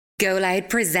Go Loud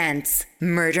presents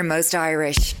Murder Most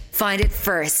Irish. Find it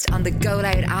first on the Go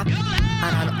Loud app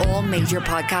and on all major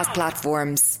podcast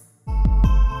platforms.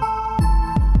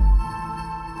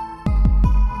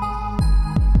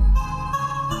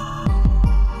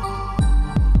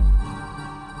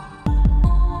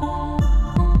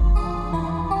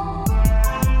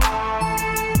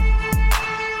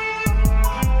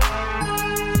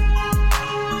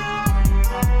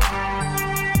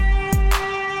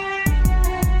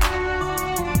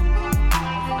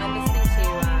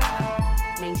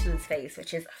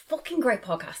 Which is a fucking great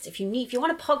podcast. If you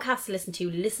want a podcast to listen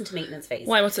to Maintenance Phase.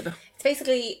 Why? What's it about? It's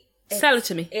basically... Sell it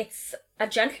to me. It's a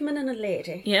gentleman and a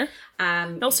lady. Yeah?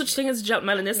 No such thing as a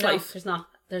gentleman in this life. There's not.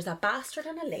 There's a bastard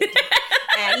and a lady.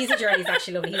 He's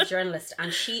actually lovely. He's a journalist.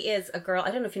 And she is a girl,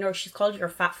 I don't know if you know her, she's called your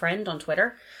fat friend on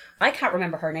Twitter. I can't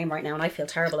remember her name right now and I feel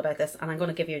terrible about this. And I'm going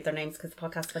to give you their names because the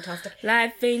podcast is fantastic.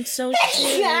 Life ain't so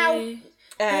shitty.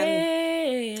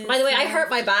 By the way, I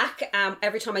hurt my back.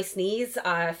 Every time I sneeze,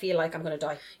 I feel like I'm going to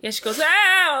die. Yeah, she goes, ow!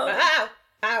 Ow!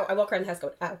 Ow! I walk around the house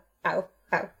going, ow! Ow!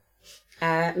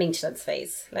 Ow! Maintenance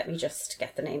Phase. Let me just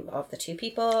get the name of the two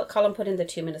people. Colin put in the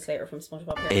 2 minutes later from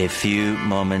SpongeBob. A few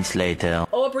moments later.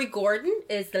 Aubrey Gordon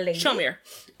is the lady. Show me her.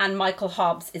 And Michael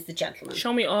Hobbs is the gentleman.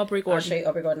 Show me Aubrey Gordon. I'll show you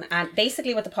Aubrey Gordon. And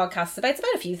basically what the podcast is about, it's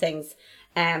about a few things.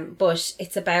 But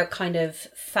it's about kind of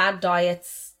fad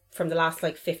diets from the last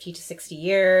 50 to 60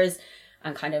 years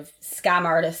and kind of scam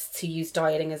artists who use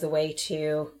dieting as a way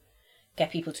to get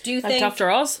people to do things. Like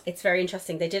Dr. Oz? It's very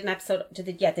interesting. They did an episode,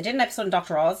 they did an episode on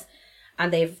Dr. Oz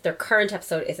and their current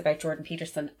episode is about Jordan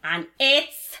Peterson and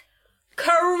it's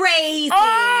crazy. Oh,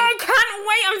 I can't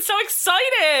wait. I'm so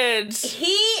excited.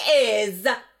 He is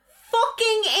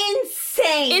fucking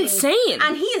insane. Insane.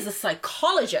 And he is a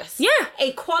psychologist. Yeah.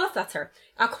 A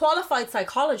qualified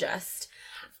psychologist.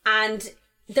 And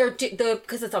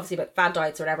because it's obviously about fad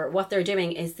diets or whatever, what they're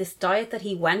doing is this diet that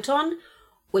he went on,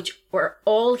 where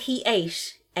all he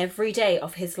ate every day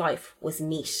of his life was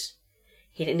meat.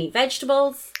 He didn't eat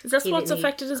vegetables. Is that what's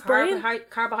affected his brain?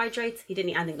 Carbohydrates. He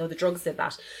didn't eat anything. No, the drugs did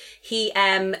that. He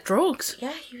drugs?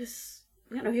 Yeah, he was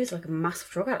like a massive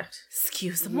drug addict.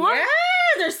 Excuse me. What? Yeah,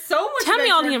 there's so much. Tell me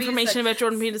all the information about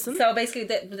Jordan Peterson. So basically,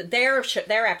 they're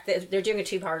doing a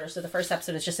two-parter. So the first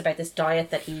episode is just about this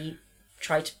diet that he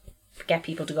tried to get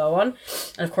people to go on,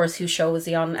 and of course, whose show was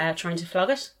he on trying to flog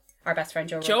it? Our best friend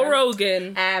Joe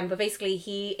Rogan. But basically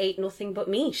he ate nothing but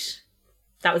meat.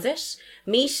 That was it.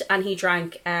 Meat, and he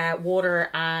drank water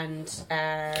and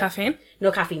caffeine?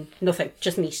 No caffeine, nothing,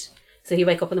 just meat. So he'd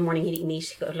wake up in the morning, he'd eat meat,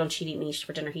 he'd go to lunch, he'd eat meat,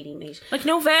 for dinner he'd eat meat. Like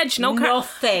no veg, no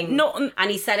nothing. No.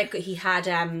 And he said he had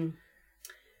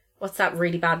what's that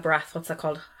really bad breath? What's that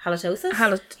called?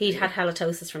 Halitosis? He'd had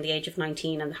halitosis from the age of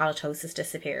 19 and the halitosis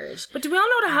disappeared. But do we all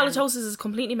know that halitosis is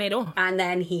completely made up? And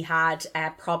then he had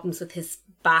problems with his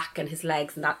back and his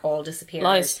legs and that all disappeared.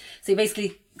 Lies. So he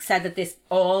basically said that this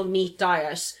all meat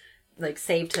diet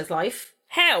saved his life.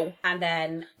 How? And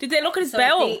then... Did they look at his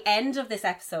bowel? At the end of this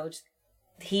episode,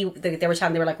 they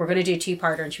were like, we're going to do a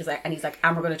two-parter, and he's like,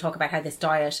 and we're going to talk about how this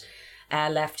diet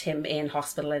left him in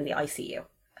hospital in the ICU.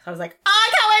 So I was like, I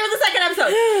can't wait for the second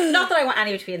episode. Not that I want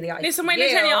anyone to be in the ICU. Listen, wait, I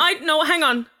tell you, hang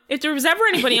on. If there was ever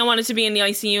anybody I wanted to be in the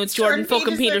ICU, it's Jordan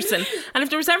fucking Peterson. And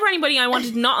if there was ever anybody I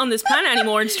wanted not on this planet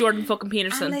anymore, it's Jordan fucking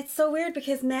Peterson. And it's so weird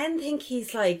because men think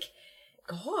he's God.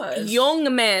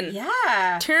 Young men.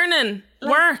 Yeah. Turning.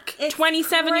 Work.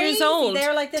 27 crazy. Years old.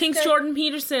 They're thinks Jordan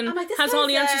Peterson has all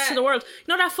the answers to the world.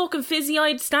 You know that fucking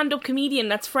fizzy-eyed stand-up comedian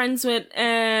that's friends with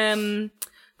the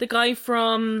guy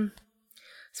from...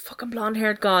 This fucking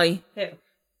blonde-haired guy. Who?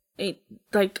 I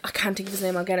can't think of his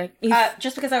name. I'll get it.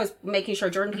 Just because I was making sure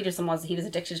Jordan Peterson was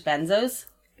addicted to benzos.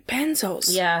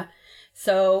 Benzos? Yeah.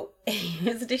 So,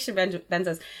 his addiction to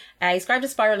benzos. He described a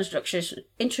spiral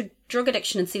into drug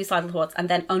addiction and suicidal thoughts, and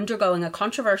then undergoing a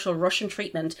controversial Russian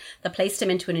treatment that placed him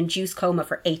into an induced coma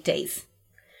for 8 days.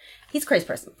 He's a crazy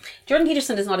person. Jordan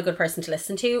Peterson is not a good person to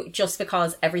listen to just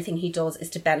because everything he does is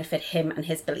to benefit him and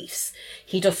his beliefs.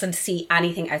 He doesn't see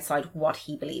anything outside what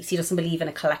he believes. He doesn't believe in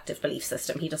a collective belief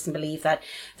system. He doesn't believe that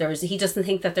he doesn't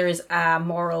think that there's a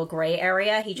moral grey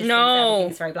area. He just thinks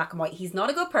everything's very black and white. He's not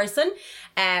a good person.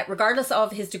 Regardless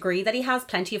of his degree that he has,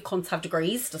 plenty of cunts have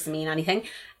degrees. Doesn't mean anything.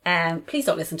 Please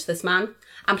don't listen to this man.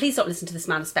 And please don't listen to this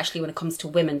man, especially when it comes to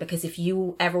women, because if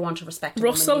you ever want to respect a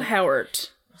Russell woman... Howard.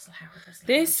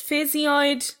 This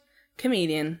fizzy-eyed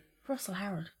comedian. Russell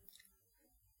Howard.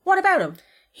 What about him?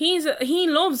 He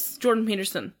loves Jordan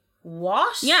Peterson.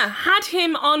 What? Yeah, had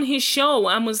him on his show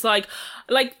and was like,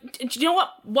 do you know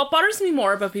what bothers me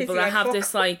more about people that have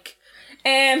this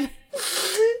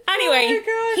Anyway,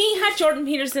 he had Jordan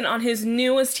Peterson on his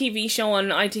newest TV show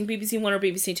on, I think, BBC One or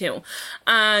BBC Two.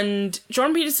 And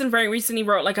Jordan Peterson very recently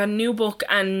wrote like a new book,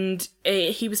 and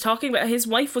he was talking about his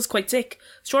wife was quite sick.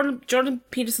 Jordan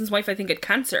Peterson's wife, I think, had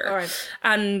cancer. All right.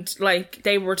 And like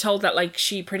they were told that like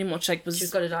she pretty much like was... She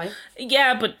was going to die?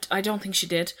 Yeah, but I don't think she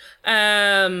did.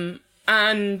 And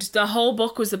the whole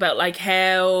book was about like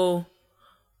how...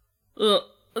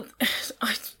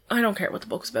 I don't care what the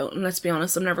book's about, and let's be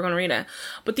honest, I'm never going to read it.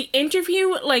 But the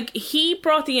interview, like, he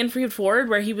brought the interview forward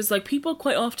where he was like, people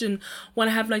quite often want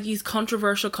to have, like, these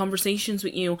controversial conversations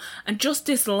with you and just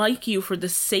dislike you for the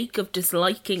sake of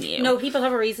disliking you. No, people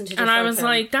have a reason to dislike And I was him.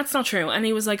 like, that's not true. And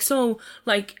he was like, so,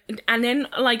 like, and then,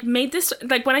 like, made this,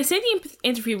 like, when I say the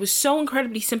interview was so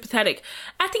incredibly sympathetic,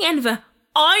 at the end of it,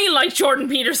 I like Jordan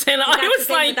Peterson. I was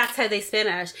like... That's how they spin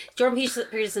it. Jordan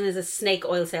Peterson is a snake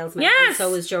oil salesman. Yes. And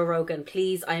so is Joe Rogan.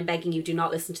 Please, I am begging you, do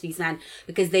not listen to these men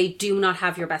because they do not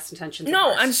have your best intentions.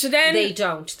 No, and so then... They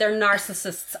don't. They're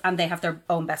narcissists and they have their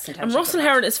own best intentions. And Russell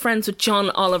Howard is friends with John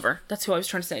Oliver. That's who I was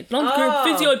trying to say. Blonde,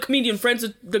 physio comedian, friends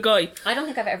with the guy. I don't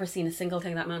think I've ever seen a single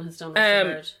thing that man has done. Russell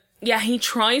Howard. Yeah, he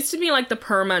tries to be like the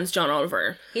poor man's John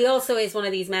Oliver. He also is one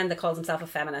of these men that calls himself a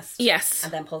feminist. Yes.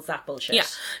 And then pulls that bullshit. Yeah.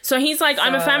 So he's like,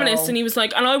 I'm a feminist, and he was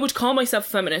like, and I would call myself a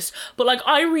feminist, but like,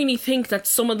 I really think that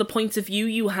some of the points of view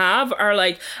you have are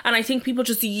like, and I think people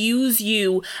just use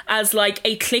you as like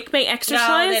a clickbait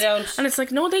exercise. No, they don't. And it's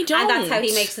like, no, they don't. And that's how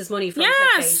he makes his money from yes.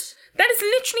 clickbait. That is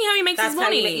literally how he makes his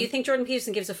money. You think Jordan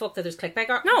Peterson gives a fuck that there's clickbait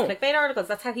articles?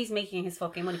 That's how he's making his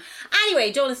fucking money.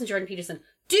 Anyway, don't listen to Jordan Peterson.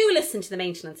 Do listen to the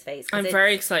maintenance phase. I'm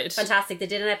very excited. Fantastic. They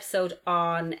did an episode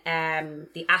on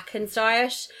the Atkins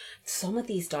diet. Some of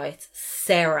these diets,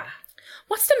 Sarah.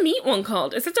 What's the meat one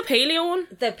called? Is it the paleo one?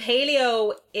 The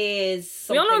paleo is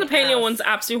we all know the paleo one's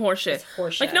absolute horseshit. It's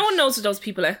horseshit. Like, no one knows what those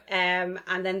people are. And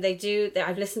then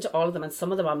I've listened to all of them, and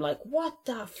some of them I'm like, what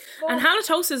the fuck? And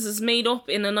halitosis is made up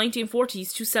in the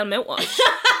 1940s to sell mouthwash.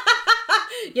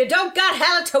 You don't got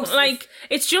halitosis. Like,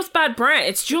 it's just bad breath.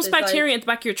 It's just bacteria at the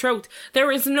back of your throat. There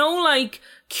is no, like,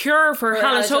 cure for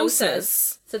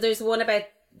halitosis. So there's one about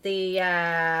the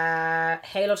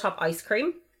Halo Top ice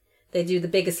cream. They do The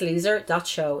Biggest Loser. That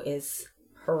show is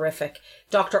horrific.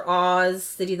 Dr.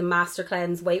 Oz. They do the Master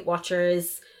Cleanse. Weight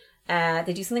Watchers.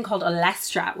 They do something called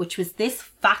Olestra, which was this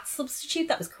fat substitute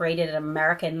that was created in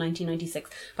America in 1996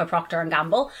 by Procter &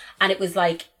 Gamble. And it was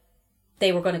like,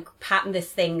 they were going to patent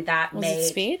this thing that was it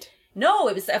speed? No,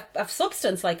 it was a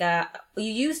substance, like you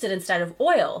used it instead of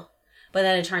oil. But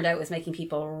then it turned out it was making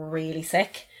people really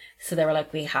sick. So they were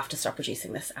like, we have to stop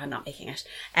producing this and not making it.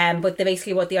 But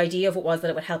basically what the idea of it was that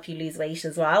it would help you lose weight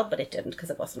as well, but it didn't because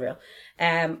it wasn't real.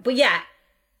 But yeah,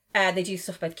 they do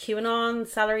stuff about QAnon,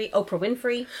 salary, Oprah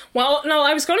Winfrey. Well, no,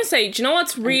 I was going to say, do you know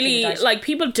what's really, like,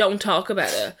 people don't talk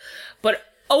about it, but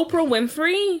Oprah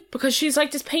Winfrey, because she's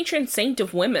like this patron saint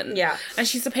of women. Yeah. And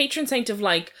she's the patron saint of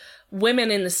like women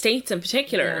in the States in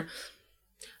particular. Yeah.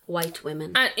 White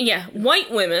women. White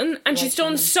women. And she's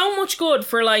done so much good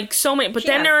for like so many, but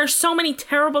then there are so many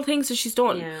terrible things that she's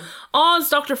done. Yeah. Oz,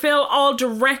 Dr. Phil, all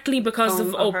directly because of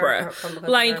Oprah.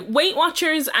 Like Weight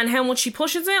Watchers and how much she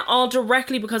pushes it, all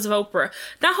directly because of Oprah.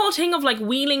 That whole thing of like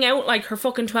wheeling out like her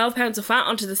fucking 12 pounds of fat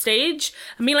onto the stage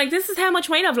and being like, this is how much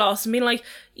weight I've lost, and being like,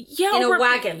 yeah, in a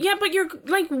wagon. Yeah, but you're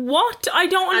like, what? I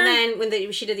don't understand. And then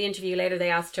when she did the interview later, they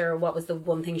asked her what was the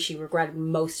one thing she regretted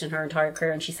most in her entire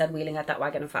career, and she said wheeling out that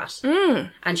wagon of fat.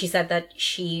 And she said that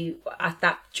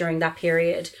during that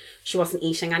period, she wasn't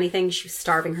eating anything. She was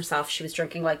starving herself. She was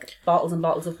drinking like bottles and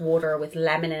bottles of water with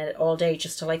lemon in it all day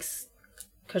just to like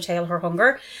curtail her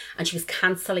hunger. And she was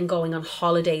cancelling going on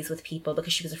holidays with people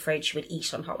because she was afraid she would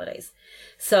eat on holidays.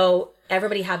 So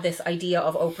everybody had this idea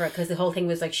of Oprah because the whole thing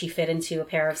was like she fit into a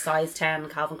pair of size 10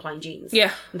 Calvin Klein jeans.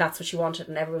 Yeah. And that's what she wanted.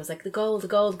 And everyone was like, the goal, the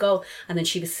goal, the goal. And then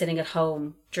she was sitting at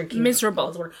home drinking miserable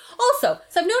water. Also,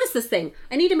 so I've noticed this thing.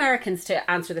 I need Americans to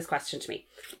answer this question to me.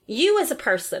 You as a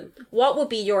person, what would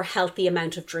be your healthy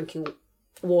amount of drinking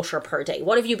water per day?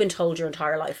 What have you been told your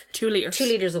entire life? 2 liters. 2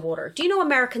 liters of water. Do you know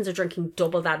Americans are drinking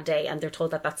double that a day and they're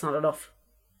told that that's not enough?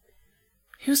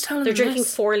 Who's telling They're them drinking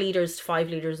this? 4 litres to 5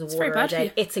 litres of water a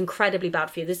day. It's incredibly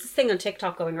bad for you. There's this thing on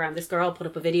TikTok going around. This girl put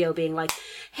up a video being like,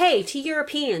 hey, to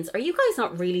Europeans, are you guys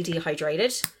not really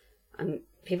dehydrated? And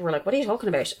people were like, what are you talking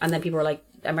about? And then people were like,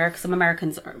 some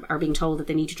Americans are being told that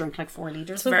they need to drink like 4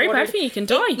 litres it's of very water. Bad for you. You can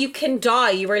die. You can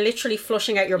die. You are literally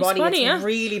flushing out your body. It's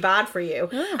really bad for you.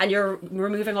 Yeah. And you're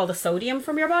removing all the sodium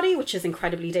from your body, which is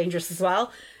incredibly dangerous as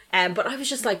well. But I was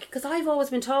just like, because I've always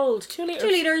been told 2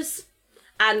 litres.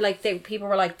 And like people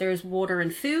were like, there's water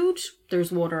in food,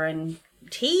 there's water in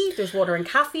tea, there's water in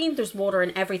caffeine, there's water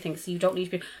in everything, so you don't need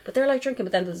to be... But they're like drinking,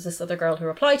 but then there's this other girl who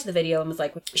replied to the video and was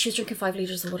like, she was drinking 5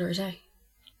 litres of water a day.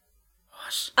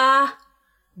 What? A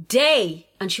day.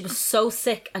 And she was so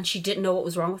sick and she didn't know what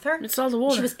was wrong with her. It's all the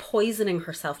water. She was poisoning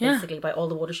herself, basically, by all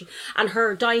the water and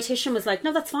her dietitian was like,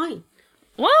 no, that's fine.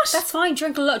 What? That's fine,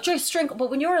 drink a lot, just drink.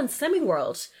 But when you're in Slimming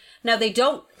World, now they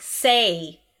don't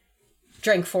say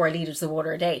drink 4 litres of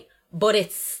water a day, but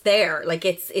it's there, like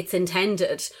it's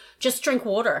intended. Just drink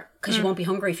water because you won't be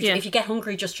hungry. If you get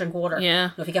hungry, just drink water.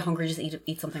 Yeah. No, if you get hungry, just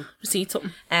eat something. Just eat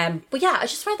something. But yeah, I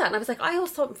just read that and I was like, I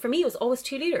always thought for me it was always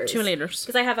 2 litres. 2 litres.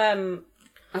 Because I have a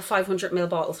 500ml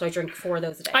bottle, so I drink 4 of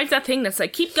those a day. I have that thing that's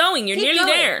like, keep going, you're nearly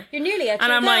there. You're nearly at and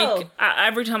your I'm goal. like,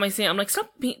 every time I see it, I'm like,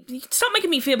 stop making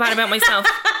me feel bad about myself.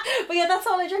 But yeah, that's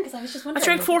all I drink because I was just wondering. I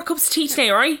drank 4 cups of tea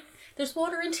today, right? There's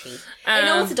water in tea. I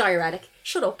know it's a diuretic.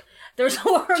 Shut up. There's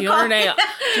water in the other day,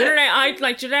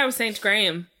 I was saying to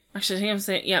Graham, actually, I think I was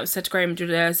saying, I said to Graham the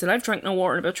other day, I said, I've drank no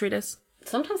water in about 3 days.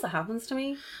 Sometimes that happens to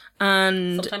me.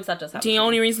 And sometimes that does happen. The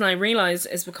only reason I realised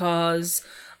is because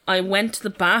I went to the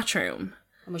bathroom.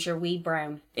 And was your weed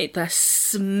brown? The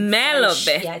smell of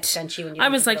it. Yeah, it sent you when you I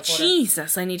was like,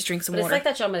 Jesus, I need to drink some water. It's like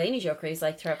that John Mulaney joke where he's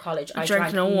like, throughout college, I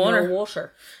drank drank no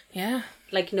water. Yeah.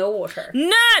 Like, no water.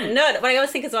 None! But I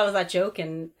always think as well as that joke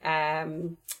in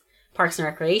Parks and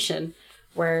Recreation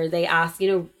where they ask,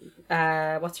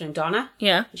 what's her name, Donna?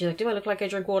 Yeah. And she's like, do I look like I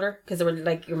drink water? Because they were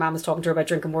like, your mom was talking to her about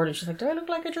drinking water and she's like, do I look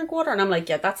like I drink water? And I'm like,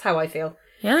 yeah, that's how I feel.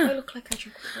 Yeah. I look like I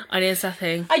drink water. It is that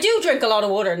thing. I do drink a lot of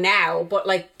water now, but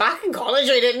like back in college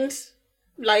I didn't.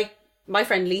 Like, my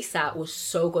friend Lisa was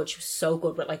so good. She was so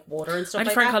good with like water and stuff like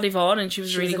that. I had a friend called Yvonne and she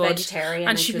was really good. Vegetarian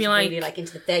and she'd be really, like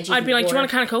into the veggies. I'd be like, do you want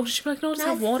a can of Coke? She'd be like, no, just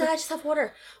have water. I just have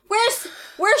water.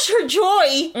 Where's your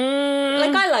joy?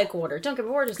 Like, I like water. Don't get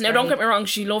me wrong. No, don't get me wrong.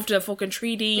 She loved a fucking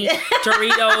 3D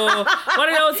Dorito. What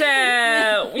are those,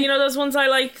 those ones I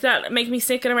like that make me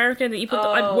sick in America that you put,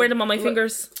 I wear them on my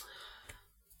fingers.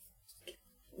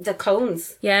 The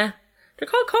cones. Yeah. They're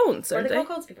called cones, aren't they? They're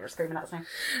called cones. People are screaming at us now.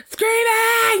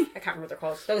 Screaming! I can't remember what they're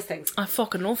called. Those things. I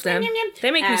fucking love them. They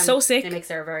make me so sick. They make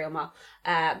Sarah very unwell.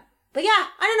 But yeah,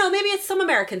 I don't know. Maybe it's some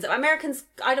Americans. Americans,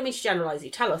 I don't mean to generalise you.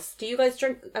 Tell us. Do you guys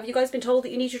drink? Have you guys been told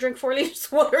that you need to drink 4 litres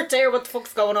of water a day, or what the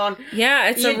fuck's going on?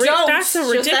 Yeah, that's a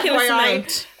ridiculous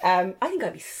amount. I think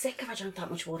I'd be sick if I drank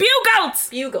that much water. Bugles.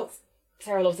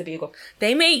 Sarah loves a bugle.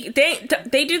 They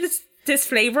do this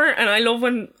flavour, and I love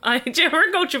when do you ever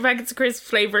go through packets of crisp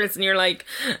flavours and you're like,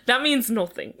 that means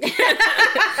nothing.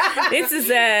 This is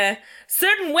a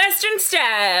certain Western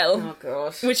style. Oh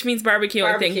god. Which means barbecue,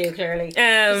 I think. Barbecue, clearly.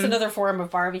 Just another form of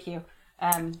barbecue.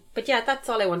 But yeah, that's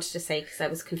all I wanted to say because I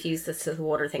was confused as to the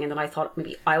water thing, and then I thought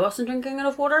maybe I wasn't drinking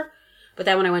enough water. But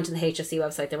then when I went to the HSE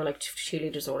website, they were like 2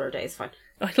 litres of water a day is fine.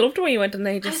 I loved the way you went on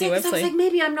the HSE website. I was like,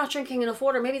 maybe I'm not drinking enough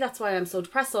water. Maybe that's why I'm so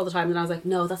depressed all the time. And I was like,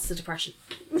 no, that's the depression.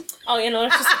 Oh,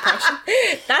 that's just depression.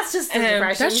 That's just the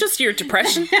depression. That's just your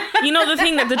depression. You know the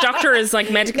thing that the doctor is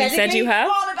like medically said you have?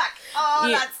 Oh, my back.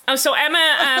 Oh, that's... So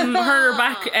Emma heard her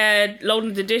back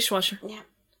loading the dishwasher. Yeah.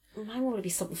 Mine would be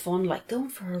something fun, like going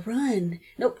for a run.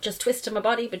 Nope, just twisted my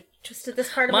body, but twisted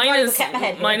this part of my body, but kept my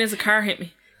head here. Mine is a car hit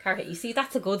me. Car hit. You see,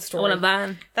 that's a good story. On a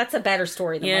van. That's a better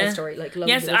story than my story. Like,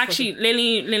 yes, actually,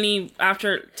 Lily,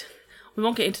 after... We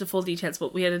won't get into the full details,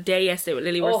 but we had a day yesterday with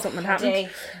Lily where something happened.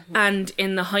 And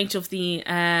in the height of the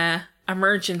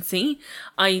emergency,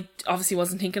 I obviously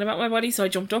wasn't thinking about my body, so I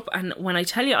jumped up. And when I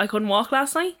tell you, I couldn't walk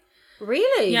last night.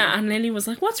 Really? Yeah, and Lily was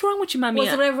like, what's wrong with you, Mammy?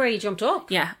 Was it whenever you jumped up?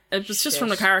 Yeah, it was just from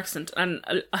the car accident. And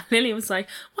Lily was like,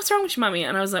 what's wrong with you, Mammy?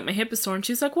 And I was like, my hip is sore. And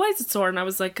she was like, why is it sore? And I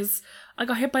was like, because I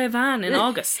got hit by a van in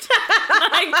August.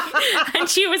 And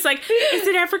she was like, is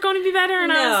it ever going to be better?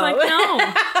 And I was like, no.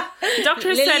 The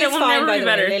doctor said it will never be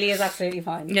better. Lily is absolutely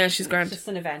fine. Yeah, she's grand. It's just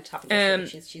an event happening.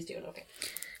 She's doing okay.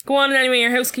 Go on anyway, your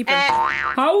housekeeping.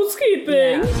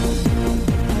 Housekeeping! Yeah.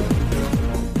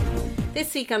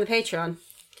 This week on the Patreon,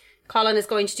 Colin is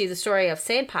going to do the story of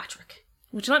St. Patrick.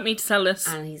 Would you like me to sell this?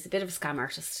 And he's a bit of a scam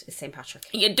artist, is St. Patrick.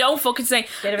 You don't fucking say.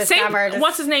 Bit of a scam artist.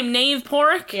 What's his name? Nave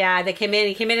Porrick? Yeah, he came in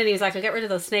and he was like, I'll get rid of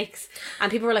those snakes. And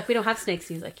people were like, we don't have snakes.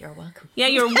 And he was like, you're welcome. Yeah,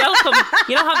 you're welcome.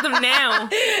 You don't have them now.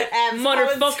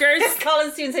 Motherfuckers.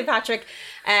 Colin's doing St. Patrick.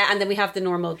 And then we have the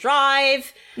normal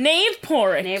drive. Nave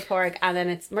Porrick. And then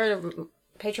it's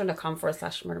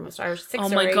patreon.com/murdermostirish. Oh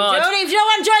my god. If you don't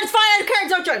want to join, it's fine. I don't care.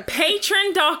 Don't join.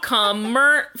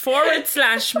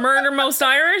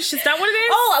 Patreon.com/murdermostirish. Is that what it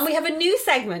is? Oh, and we have a new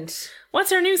segment.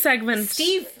 What's our new segment?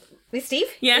 Steve?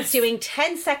 Yes. Is doing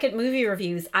 10-second movie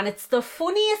reviews, and it's the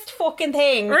funniest fucking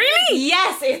thing. Really?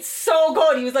 Yes, it's so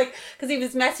good. He was like, because he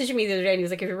was messaging me the other day, and he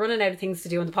was like, if you're running out of things to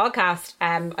do on the podcast,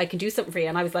 I can do something for you.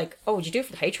 And I was like, oh, would you do it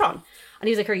for the Patreon? And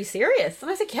he was like, are you serious? And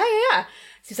I was like, yeah.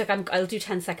 So he's like, I'll do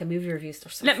 10-second movie reviews.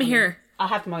 Let me hear. I'll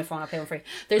have them on my phone. I'll pay them free.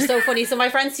 They're so funny. So my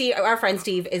friend Steve, our friend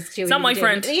Steve, is doing. It's not my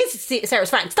friend. He's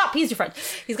Sarah's friend. Stop. He's your friend.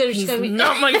 He's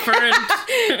not my friend.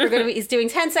 He's doing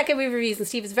 10-second movie reviews, and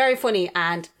Steve is very funny,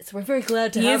 and so we're very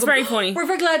glad to have him. He is very funny. We're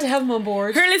very glad to have him on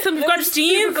board. Here, listen, we've got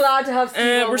Steve. Super glad to have Steve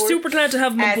on board. We're super glad to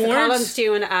have him on board. So Colin's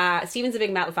doing. Steven's a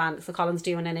big metal fan, so Colin's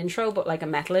doing an intro, but like a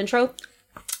metal intro.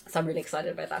 So I'm really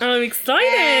excited about that. I'm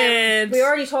excited. We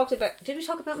already talked about. Did we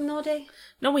talk about Manaw Day?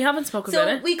 No, we haven't spoken about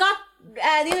it. So we got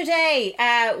the other day.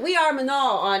 We Are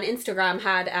Manaw on Instagram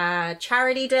had a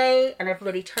charity day, and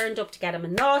everybody turned up to get a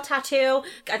Manaw tattoo.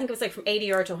 I think it was like from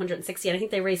 €80 to 160, and I think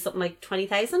they raised something like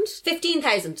 20,000,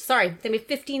 15,000. Sorry, they made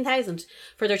 15,000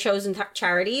 for their chosen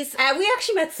charities. We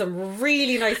actually met some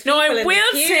really nice people. No, I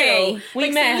will say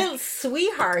we met some little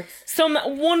sweethearts. Some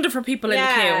wonderful people in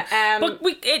the queue. But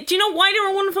do you know why they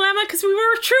were wonderful, Emma? Because we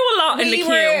were through a lot in the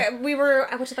queue. We were,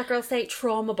 what did that girl say?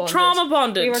 Trauma bonded. Trauma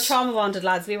bonded. We were trauma bonded,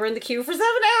 lads. We were in the queue for 7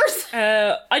 hours.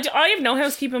 I have no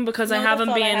housekeeping because I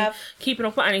haven't been keeping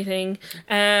up with anything.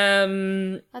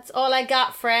 That's all I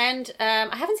got, friend. I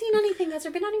haven't seen anything. Has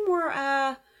there been any more...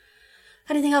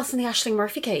 anything else in the Aisling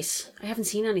Murphy case? I haven't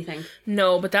seen anything.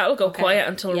 No, but that'll go quiet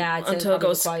until it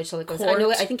goes quiet till it goes. court.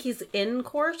 I think he's in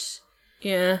court.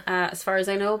 Yeah. As far as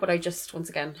I know, but I just, once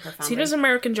again, her family. See, there's an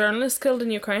American journalist killed in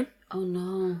Ukraine. Oh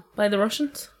no. By the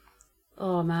Russians.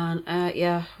 Oh man.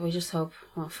 Yeah, we just hope.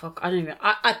 Oh fuck. I don't even,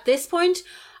 at this point,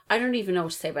 I don't even know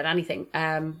what to say about anything.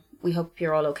 We hope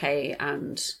you're all okay,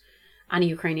 and any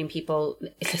Ukrainian people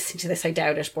listening to this, I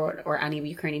doubt it, or any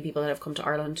Ukrainian people that have come to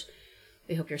Ireland,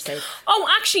 we hope you're safe. Oh,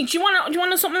 actually, do you want to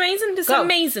know something amazing? This is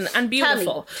amazing and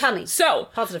beautiful. Tell me. So,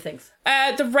 positive things.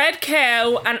 The Red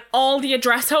Cow and all the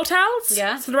address hotels.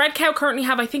 Yeah. So the Red Cow currently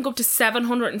have, I think, up to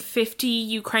 750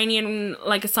 Ukrainian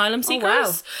asylum seekers. Oh,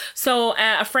 wow. So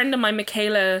a friend of mine,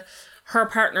 Michaela, her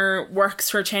partner works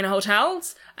for a chain of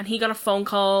hotels, and he got a phone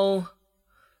call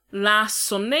last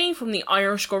Sunday from the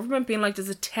Irish government being like, there's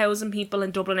 1,000 people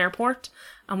in Dublin Airport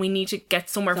and we need to get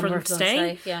somewhere for them to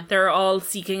stay. Yeah. They're all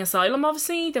seeking asylum,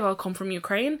 obviously. They've all come from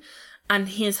Ukraine. And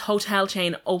his hotel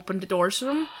chain opened the doors to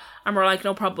them. And we're like,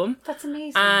 no problem. That's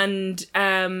amazing.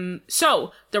 And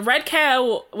so the Red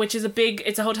Cow, which is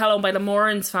it's a hotel owned by the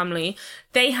Morans family,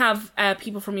 they have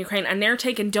people from Ukraine, and they're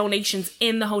taking donations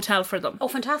in the hotel for them. Oh,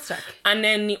 fantastic. And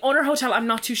then the other hotel, I'm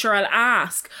not too sure, I'll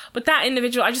ask. But that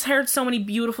individual, I just heard so many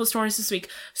beautiful stories this week.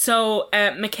 So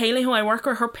Michaela, who I work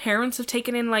with, her parents have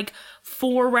taken in like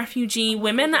 4 refugee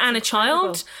women and a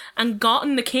child and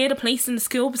gotten the kid a place in the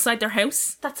school beside their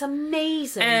house. That's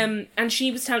amazing. And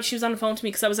she was on the phone to me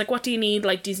because I was like, what do you need?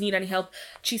 Like, do you need any help?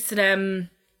 She said,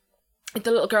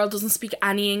 the little girl doesn't speak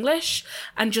any English,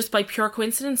 and just by pure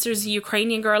coincidence there's a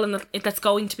Ukrainian girl that's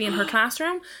going to be in her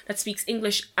classroom that speaks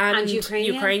English and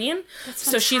Ukrainian.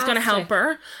 So she's going to help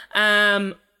her.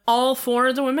 All 4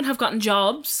 of the women have gotten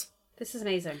jobs. This is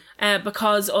amazing.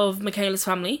 Because of Michaela's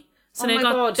family. So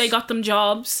God. they got them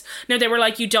jobs. Now they were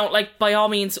like, you don't, like, by all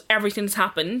means, everything that's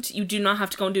happened, you do not have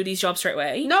to go and do these jobs straight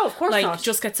away. No, of course not. Like,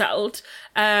 just get settled.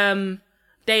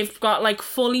 They've got, like,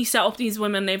 fully set up these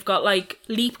women. They've got, like,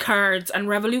 Leap cards and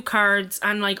Revolut cards,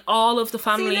 and, like, all of the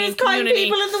family and community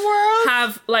people in the world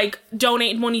have, like,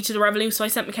 donated money to the Revolut. So I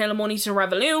sent Michaela money to the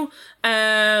Revolut.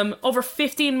 Over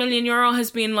 €15 million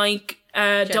has been, like,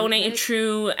 donated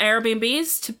through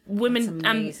Airbnbs to women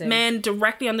and men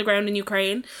directly on the ground in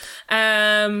Ukraine.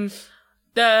 The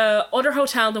other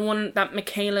hotel, the one that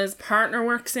Michaela's partner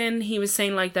works in, he was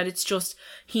saying, like, that it's just,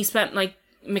 he spent, like,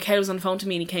 Michaela was on the phone to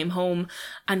me and he came home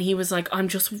and he was like, I'm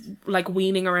just like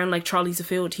wheeling around like trolleys of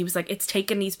food. He was like, it's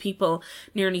taken these people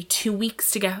nearly 2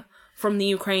 weeks to get from the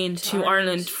Ukraine to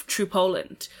Ireland through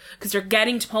Poland, because they're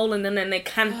getting to Poland and then they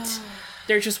can't,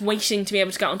 they're just waiting to be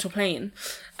able to get onto a plane.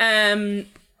 The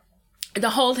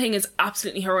whole thing is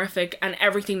absolutely horrific and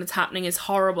everything that's happening is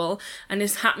horrible, and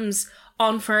this happens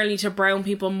unfairly to brown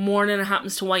people more than it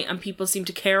happens to white, and people seem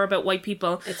to care about white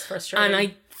people. It's frustrating. And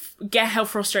I get how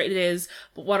frustrated it is,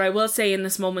 but what I will say in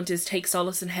this moment is take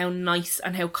solace in how nice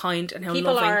and how kind and how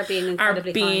people loving are being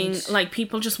incredibly kind. Like,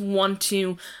 people just want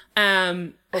to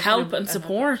help and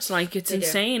support. Like, it's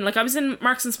insane. Like, I was in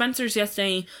Marks and Spencer's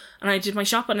yesterday and I did my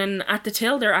shopping, and at the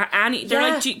till they're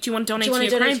like, do you want to donate to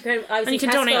Ukraine? I was and you can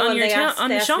Tesco donate on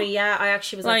the shop. Yeah, I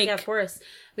actually was like, yeah, of course.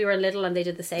 We were in Lidl and they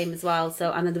did the same as well.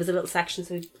 So, and then there was a little section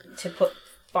to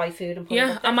buy food and put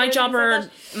and my job are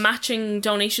matching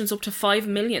donations up to 5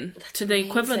 million. To the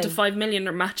equivalent of 5 million,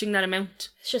 they're matching that amount.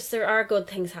 It's just, there are good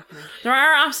things happening. There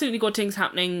are absolutely good things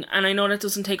happening, and I know that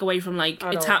doesn't take away from, like,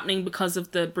 it's happening because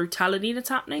of the brutality that's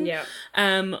happening. Yeah.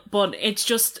 But it's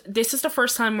just, this is the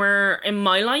first time where in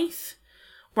my life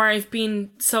where I've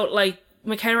been so, like,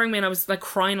 Michaela rang me and I was, like,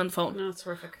 crying on the phone. No, it's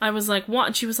horrific. I was like, what?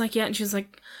 And she was like, yeah. And she was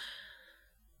like,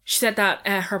 she said that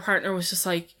her partner was just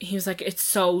like, he was like, it's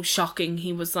so shocking.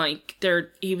 He was like,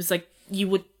 you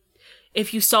would,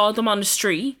 if you saw them on the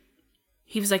street,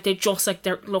 he was like, they just like,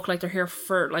 they look like they're here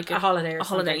for like a holiday or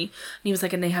something. And he was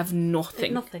like, and they have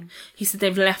nothing. Nothing. He said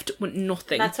they've left with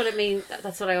nothing. That's what I mean.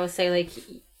 That's what I always say. Like,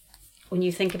 when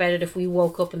you think about it, if we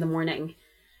woke up in the morning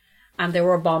and there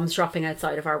were bombs dropping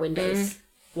outside of our windows,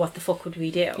 what the fuck would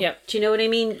we do? Yeah. Do you know what I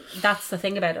mean? That's the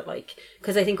thing about it. Like,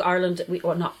 because I think Ireland,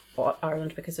 not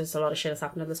Ireland, because there's a lot of shit that's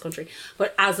happened in this country,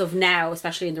 but as of now,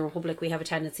 especially in the Republic, we have a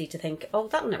tendency to think, oh,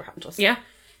 that'll never happen to us. Yeah.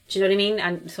 Do you know what I mean?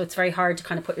 And so it's very hard to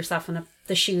kind of put yourself in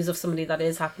the shoes of somebody that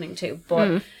is happening to.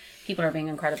 But people are being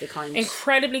incredibly kind.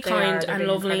 Incredibly kind and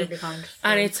lovely. Kind, so.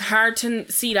 And it's hard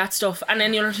to see that stuff. And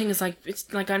then the other thing is, like,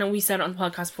 it's like, I know we said it on the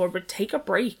podcast before, but take a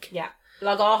break. Yeah.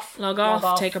 Log off. Log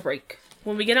off. Take a break.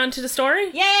 When we get on to the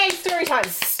story? Yay! Story time.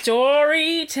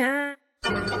 Story time.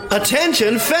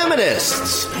 Attention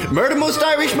feminists! Murder Most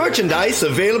Irish merchandise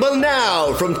available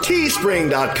now from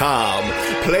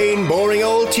teespring.com. Plain boring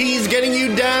old teas getting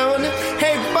you down?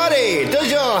 Hey buddy,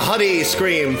 does your huddy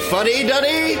scream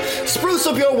fuddy-duddy? Spruce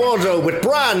up your wardrobe with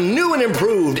brand new and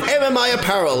improved MMI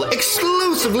apparel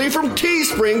exclusively from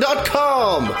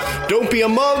teespring.com. Don't be a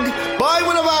mug, buy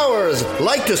one of ours.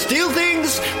 Like to steal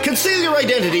things? Conceal your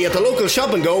identity at the local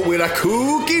shop and go with a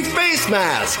kooky face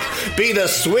mask. Be the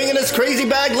swingin'est crazy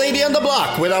bag lady on the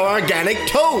block with our organic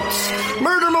totes.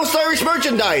 Murder Most Irish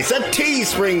merchandise at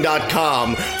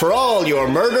teespring.com for all your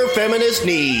murder feminist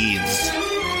needs.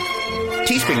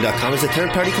 Teespring.com is a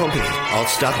third-party company. All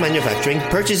stock manufacturing,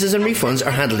 purchases and refunds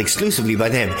are handled exclusively by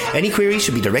them. Any queries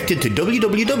should be directed to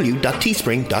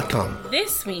www.teespring.com.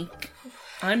 This week,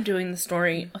 I'm doing the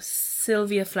story of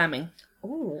Sylvia Fleming.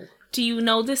 Ooh. Do you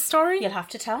know this story? You'll have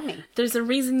to tell me. There's a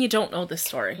reason you don't know this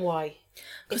story. Why?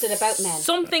 Is it about men?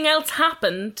 Something else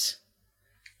happened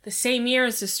the same year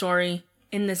as the story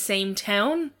in the same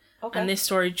town, and this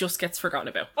story just gets forgotten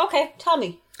about. Okay, tell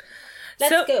me.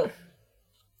 Let's go.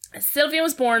 Sylvia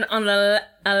was born on the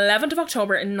 11th of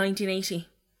October in 1980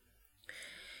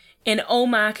 in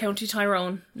Omagh, County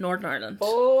Tyrone, Northern Ireland.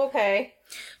 Okay.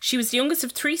 She was the youngest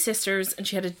of 3 sisters and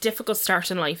she had a difficult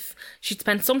start in life. She'd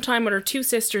spent some time with her 2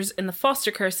 sisters in the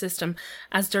foster care system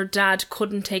as their dad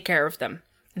couldn't take care of them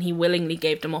and he willingly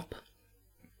gave them up.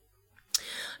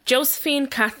 Josephine,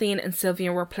 Kathleen and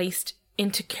Sylvia were placed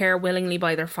into care willingly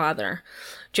by their father.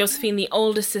 Josephine, the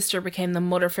oldest sister, became the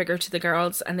mother figure to the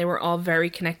girls and they were all very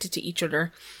connected to each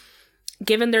other.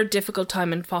 Given their difficult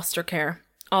time in foster care,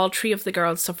 all 3 of the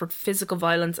girls suffered physical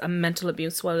violence and mental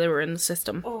abuse while they were in the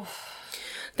system. Oh.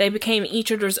 They became each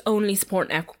other's only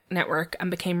support network and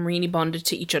became really bonded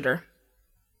to each other.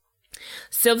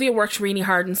 Sylvia worked really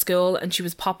hard in school and she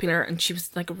was popular and she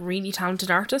was like a really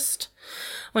talented artist.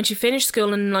 When she finished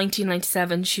school in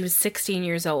 1997, she was 16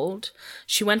 years old.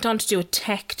 She went on to do a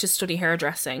tech to study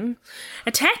hairdressing.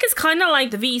 A tech is kind of like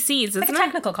the VCs, isn't it? Like a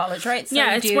technical college, right? So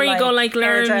yeah, it's where you go like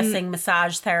learn hairdressing,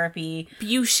 massage therapy,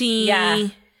 beauty. Yeah.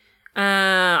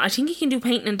 I think you can do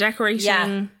painting and decorating.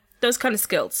 Yeah. Those kind of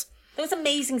skills. Those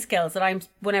amazing skills that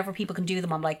whenever people can do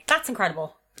them, I'm like, that's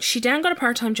incredible. She then got a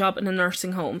part-time job in a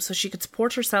nursing home so she could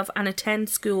support herself and attend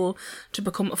school to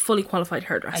become a fully qualified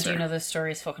hairdresser. I do know this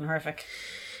story is fucking horrific.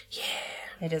 Yeah.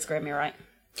 It is grim, you're right.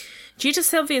 Due to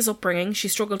Sylvia's upbringing, she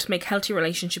struggled to make healthy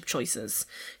relationship choices.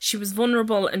 She was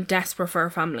vulnerable and desperate for her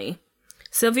family.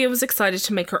 Sylvia was excited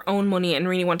to make her own money and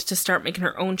really wanted to start making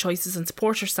her own choices and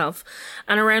support herself.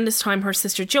 And around this time, her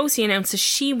sister Josie announced that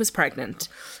she was pregnant.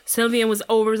 Sylvia was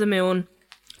over the moon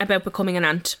about becoming an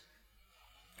aunt.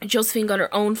 Josephine got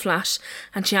her own flat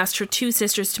and she asked her 2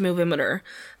 sisters to move in with her.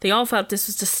 They all felt this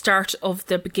was the start of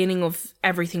the beginning of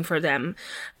everything for them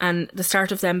and the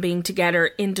start of them being together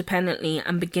independently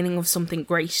and beginning of something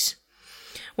great.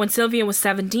 When Sylvia was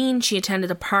 17, she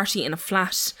attended a party in a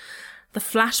flat. The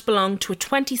flat belonged to a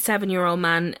 27-year-old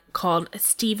man called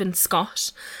Stephen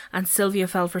Scott and Sylvia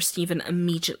fell for Stephen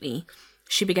immediately.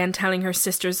 She began telling her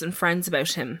sisters and friends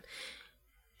about him.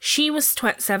 She was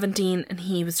 17 and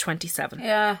he was 27.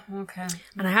 Yeah, okay.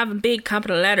 And I have in big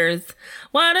capital letters,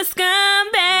 what a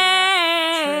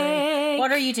scumbag! True.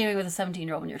 What are you doing with a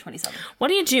 17-year-old when you're 27?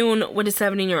 What are you doing with a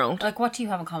 17-year-old? Like, what do you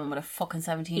have in common with a fucking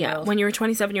 17-year-old? Yeah, when you're a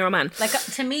 27-year-old man. Like,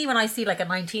 to me, when I see, like, a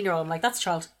 19-year-old, I'm like, that's a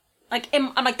child. Like,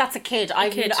 I'm like, that's a kid. I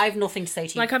have nothing to say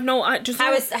to you. Like, I've no...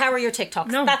 How are your TikToks?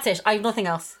 No. That's it. I have nothing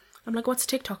else. I'm like, what's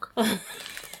TikTok? What?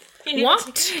 Your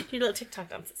little TikTok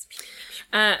dances.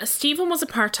 Stephen was a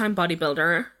part-time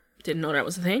bodybuilder. Didn't know that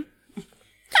was a thing.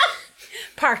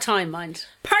 Part-time, mind.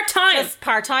 Part-time! Just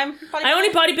part-time bodybuilder? I only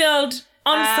bodybuild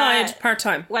On the side,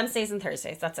 part-time. Wednesdays and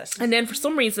Thursdays, that's it. And then for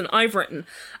some reason, I've written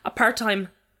a part-time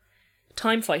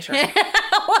time fighter.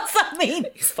 What's that mean?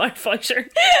 He's firefighter.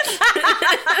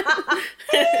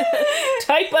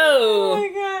 Typo. Oh my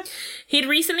God. He'd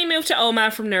recently moved to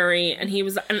Omagh from Newry, and he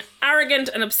was an arrogant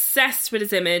and obsessed with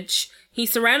his image. He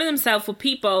surrounded himself with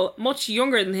people much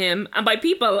younger than him, and by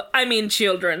people, I mean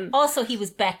children. Also, he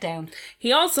was bet down.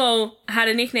 He also had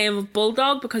a nickname of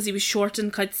Bulldog because he was short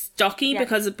and quite stocky,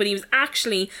 but he was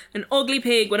actually an ugly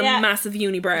pig with a massive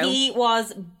unibrow. He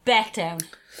was bet down.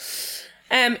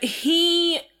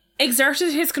 He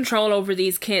exerted his control over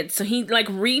these kids, so he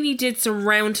really did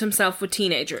surround himself with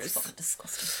teenagers. It's fucking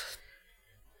disgusting.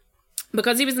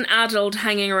 Because he was an adult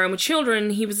hanging around with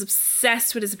children, he was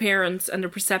obsessed with his appearance and the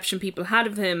perception people had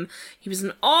of him. He was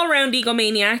an all-round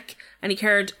egomaniac, and he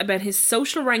cared about his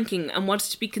social ranking and wanted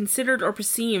to be considered or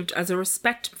perceived as a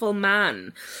respectful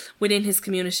man within his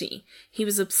community. He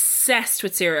was obsessed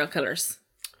with serial killers.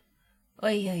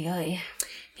 Oy, oy, oy.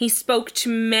 He spoke to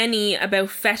many about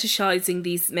fetishizing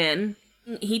these men.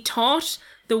 He thought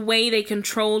the way they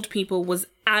controlled people was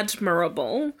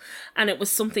admirable, and it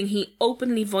was something he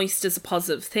openly voiced as a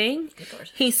positive thing.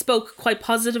 He spoke quite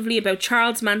positively about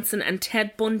Charles Manson and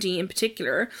Ted Bundy in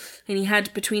particular, and he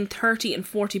had between 30 and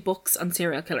 40 books on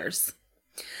serial killers.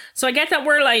 So I get that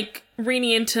we're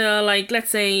really into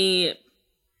let's say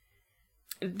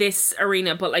this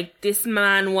arena, but this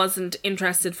man wasn't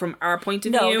interested from our point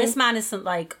of view. No, this man isn't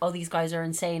these guys are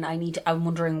insane. I'm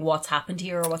wondering what's happened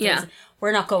here or what's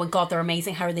we're not going, God, they're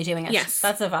amazing. How are they doing it? Yes.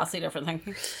 That's a vastly different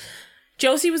thing.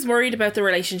 Josie was worried about the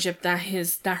relationship that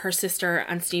her sister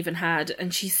and Stephen had,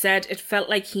 and she said it felt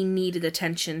like he needed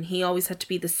attention. He always had to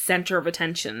be the centre of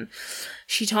attention.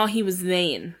 She thought he was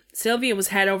vain. Sylvia was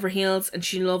head over heels, and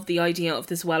she loved the idea of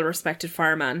this well-respected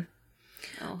fireman.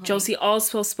 Oh, Josie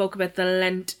also spoke about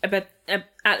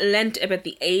at length about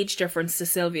the age difference to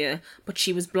Sylvia, but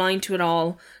she was blind to it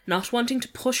all. Not wanting to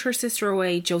push her sister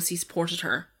away, Josie supported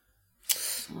her.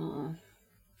 Oh.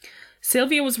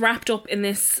 Sylvia was wrapped up in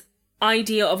this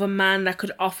idea of a man that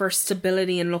could offer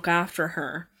stability and look after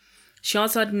her. She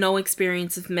also had no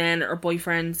experience with men or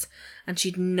boyfriends, and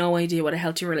she'd no idea what a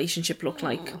healthy relationship looked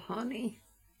like. Oh, honey.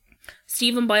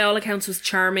 Stephen, by all accounts, was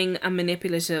charming and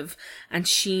manipulative, and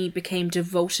she became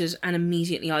devoted and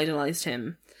immediately idolised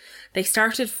him. They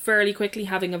started fairly quickly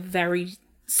having a very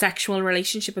sexual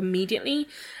relationship immediately,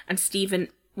 and Stephen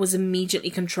was immediately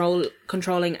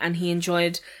controlling, and he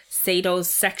enjoyed Sado's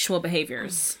sexual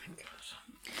behaviours. Oh my God.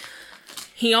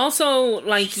 He also,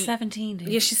 she's 17, dude.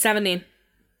 Yeah, she's 17.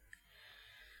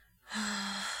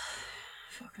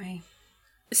 Fuck me.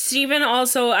 Stephen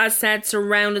also, as said,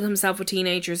 surrounded himself with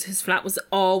teenagers. His flat was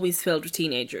always filled with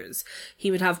teenagers. He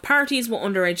would have parties with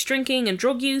underage drinking and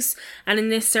drug use, and in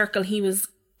this circle he was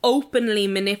openly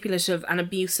manipulative and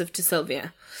abusive to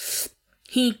Sylvia.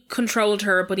 He controlled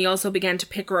her, but he also began to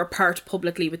pick her apart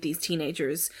publicly with these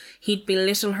teenagers. He'd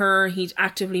belittle her, he'd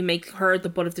actively make her the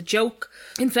butt of the joke.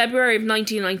 In February of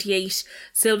 1998,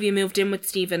 Sylvia moved in with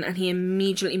Stephen, and he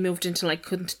immediately moved into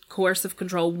coercive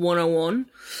control 101.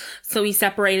 So he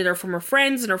separated her from her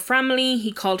friends and her family.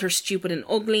 He called her stupid and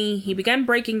ugly. He began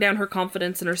breaking down her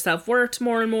confidence and her self-worth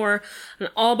more and more, and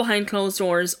all behind closed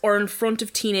doors or in front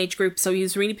of teenage groups. So he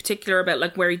was really particular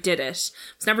about where he did it. It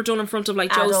was never done in front of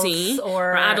Josie or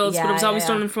adults, but it was always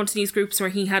done in front of these groups where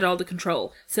he had all the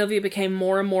control. Sylvia became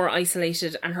more and more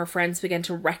isolated, and her friends began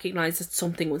to recognise that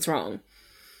something was wrong.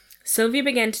 Sylvia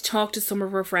began to talk to some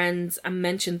of her friends and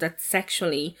mentioned that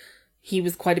sexually he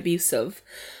was quite abusive,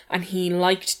 and he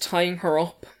liked tying her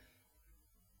up.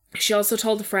 She also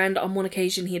told a friend on one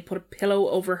occasion he had put a pillow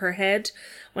over her head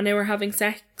when they were having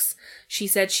sex. She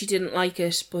said she didn't like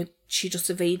it, but she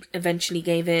just eventually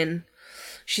gave in.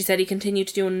 She said he continued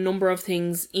to do a number of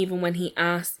things even when she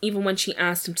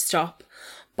asked him to stop.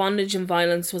 Bondage and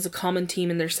violence was a common theme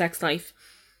in their sex life,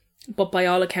 but by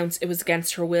all accounts it was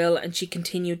against her will, and she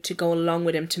continued to go along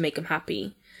with him to make him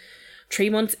happy.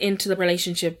 3 months into the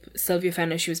relationship, Sylvia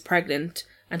found out she was pregnant,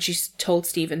 and she told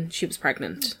Stephen she was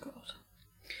pregnant. Oh, God.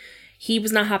 He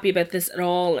was not happy about this at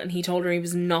all, and he told her he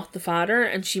was not the father,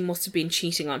 and she must have been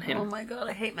cheating on him. Oh my God,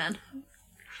 I hate men.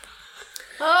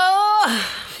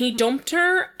 Oh! He dumped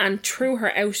her and threw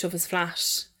her out of his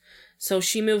flat. So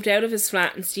she moved out of his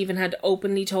flat, and Stephen had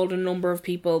openly told a number of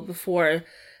people before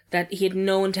that he had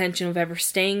no intention of ever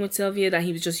staying with Sylvia, that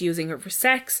he was just using her for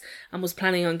sex and was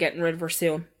planning on getting rid of her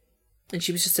soon. And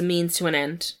she was just a means to an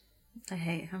end. I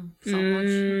hate him so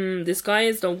much. This guy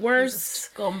is the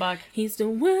worst. Scumbag. He's the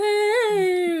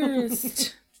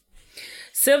worst.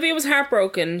 Sylvia was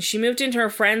heartbroken. She moved into her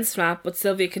friend's flat, but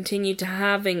Sylvia continued to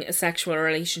having a sexual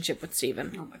relationship with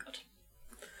Stephen. Oh my God.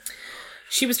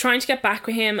 She was trying to get back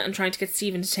with him and trying to get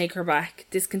Stephen to take her back.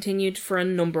 This continued for a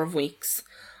number of weeks.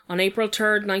 On April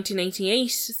 3rd, 1988,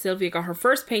 Sylvia got her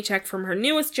first paycheck from her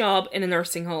newest job in a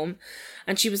nursing home,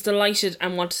 and she was delighted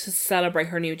and wanted to celebrate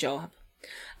her new job.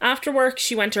 After work,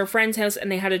 she went to her friend's house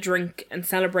and they had a drink and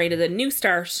celebrated a new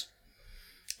start.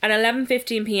 At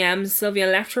 11:15 p.m, Sylvia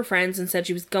left her friends and said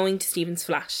she was going to Stephen's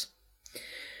flat.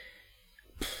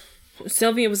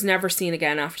 Sylvia was never seen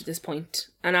again after this point,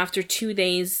 and after 2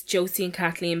 days, Josie and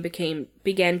Kathleen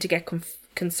began to get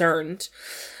concerned.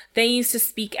 They used to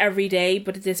speak every day,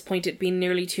 but at this point it'd been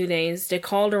nearly 2 days. They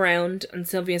called around, and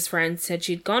Sylvia's friends said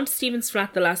she'd gone to Stephen's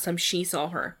flat the last time she saw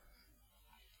her.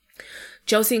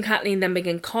 Josie and Kathleen then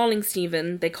began calling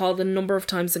Stephen. They called a number of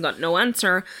times and got no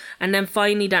answer, and then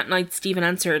finally that night Stephen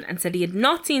answered and said he had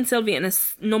not seen Sylvia in a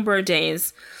number of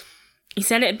days. He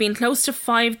said it had been close to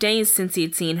 5 days since he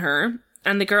had seen her,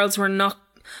 and the girls were not...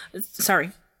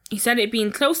 Sorry. He said it had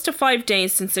been close to 5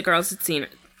 days since the girls had seen her.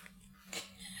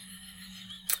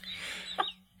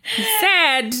 He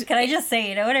said... Can I just say,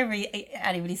 you know, whenever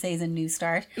anybody says a new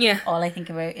start, yeah, all I think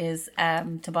about is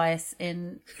Tobias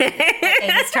in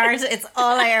Anus Tart. It's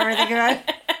all I ever think about.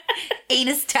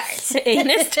 Anus Tart.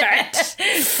 Anus Tart.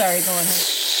 Sorry, go on.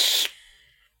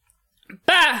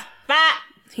 Bah! Bah!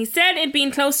 He said it'd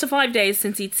been close to 5 days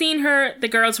since he'd seen her. The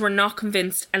girls were not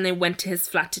convinced and they went to his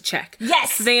flat to check.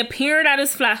 Yes! So they appeared at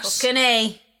his flat. Fucking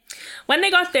A. When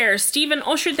they got there, Stephen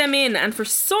ushered them in, and for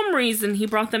some reason he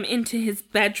brought them into his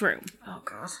bedroom. Oh,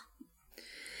 God.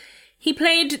 He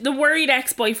played the worried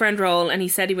ex-boyfriend role, and he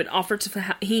said he would offer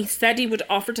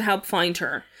to help find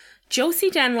her. Josie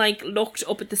then looked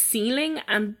up at the ceiling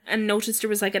and noticed there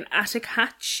was an attic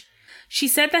hatch. She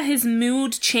said that his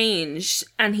mood changed,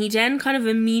 and he then kind of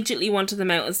immediately wanted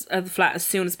them out of the flat as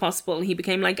soon as possible. He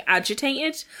became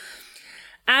agitated.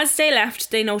 As they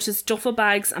left, they noticed duffel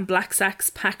bags and black sacks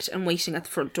packed and waiting at the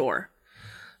front door.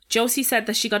 Josie said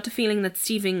that she got the feeling that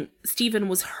Stephen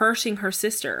was hurting her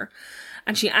sister,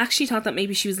 and she actually thought that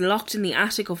maybe she was locked in the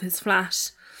attic of his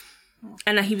flat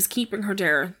and that he was keeping her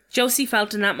there. Josie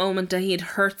felt in that moment that he had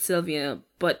hurt Sylvia,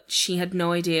 but she had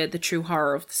no idea the true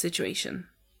horror of the situation.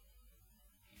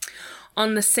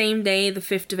 On the same day, the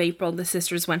 5th of April, the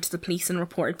sisters went to the police and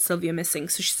reported Sylvia missing.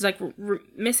 So she's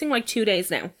missing 2 days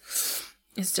now.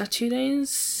 Is that 2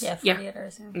 days? Yeah, 48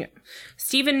 hours. Yeah.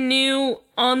 Stephen knew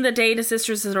on the day the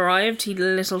sisters had arrived, he'd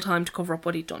little time to cover up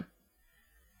what he'd done.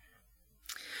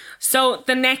 So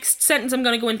the next sentence I'm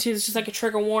going to go into is just a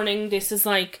trigger warning. This is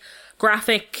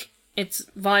graphic, it's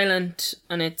violent,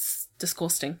 and it's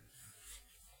disgusting.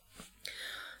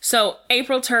 So,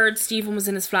 April 3rd, Stephen was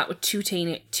in his flat with two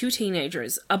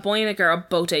teenagers, a boy and a girl,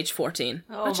 both aged 14.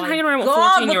 Oh, imagine my hanging around with a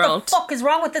God, 14-year-old. what the fuck is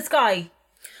wrong with this guy?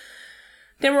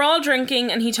 They were all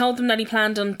drinking, and he told them that he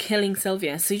planned on killing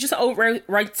Sylvia. So he just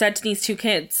outright said to these two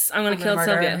kids, I'm going to kill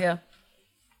Sylvia. Yeah.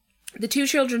 The two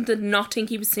children did not think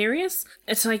he was serious.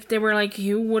 It's they were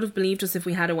you would have believed us if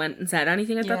we had went and said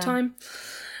anything at that time.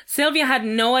 Sylvia had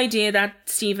no idea that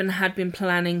Stephen had been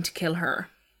planning to kill her.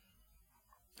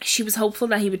 She was hopeful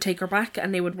that he would take her back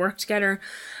and they would work together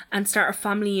and start a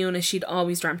family unit she'd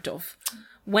always dreamt of.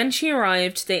 When she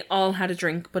arrived, they all had a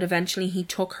drink, but eventually he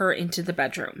took her into the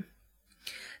bedroom.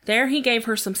 There he gave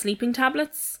her some sleeping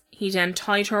tablets. He then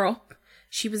tied her up.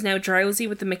 She was now drowsy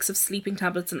with the mix of sleeping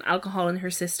tablets and alcohol in her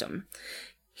system.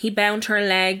 He bound her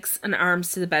legs and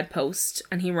arms to the bedpost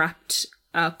and he wrapped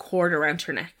a cord around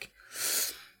her neck.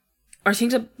 I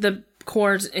think the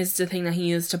cord is the thing that he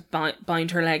used to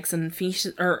bind her legs and feet,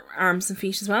 or arms and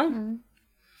feet as well. Mm.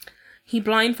 He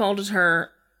blindfolded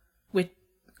her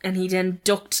and he then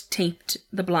duct taped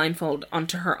the blindfold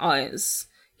onto her eyes.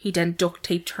 He then duct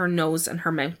taped her nose and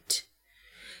her mouth.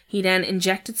 He then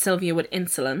injected Sylvia with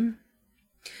insulin,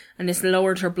 and this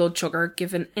lowered her blood sugar.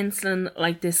 Given insulin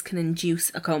like this can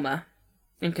induce a coma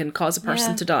and can cause a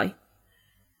person to die.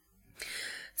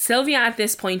 Sylvia at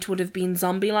this point would have been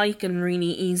zombie-like and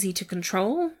really easy to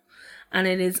control, and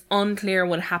it is unclear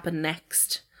what happened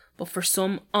next, but for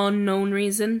some unknown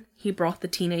reason, he brought the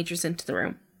teenagers into the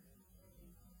room.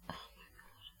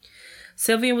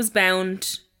 Sylvia was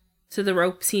bound to the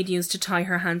ropes he had used to tie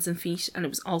her hands and feet, and it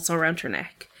was also around her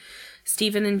neck.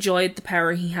 Stephen enjoyed the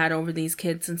power he had over these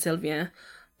kids and Sylvia,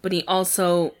 but he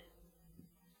also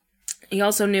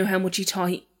knew how much he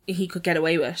thought he could get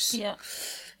away with. Yeah.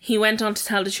 He went on to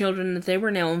tell the children that they were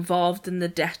now involved in the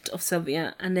death of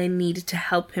Sylvia and they needed to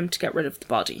help him to get rid of the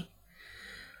body,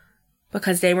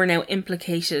 because they were now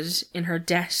implicated in her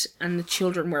death and the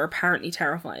children were apparently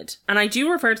terrified. And I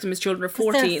do refer to them as children of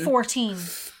 14. They're 14.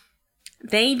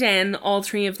 They then, all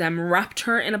three of them, wrapped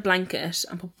her in a blanket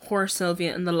and put poor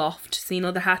Sylvia in the loft,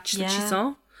 so the hatch that she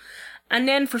saw. And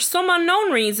then for some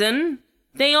unknown reason,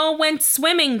 they all went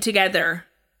swimming together.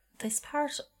 This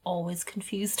part always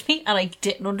confused me and I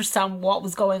didn't understand what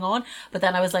was going on. But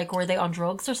then I was like, were they on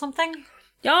drugs or something?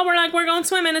 Y'all were like, we're going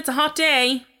swimming, it's a hot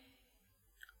day.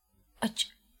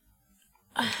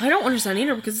 I don't understand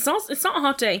either because it's not a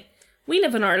hot day. We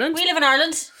live in Ireland.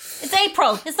 It's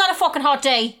April. It's not a fucking hot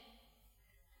day.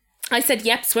 I said,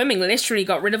 yep, swimming. Literally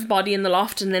got rid of a body in the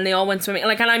loft and then they all went swimming.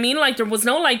 Like, and I mean, like, there was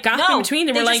no, like, gap in between.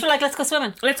 They just were like, let's go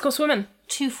swimming. Let's go swimming.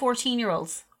 2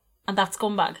 14-year-olds. And that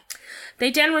scumbag.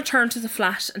 They then returned to the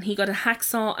flat and he got a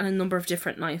hacksaw and a number of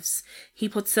different knives. He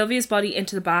put Sylvia's body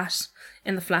into the bat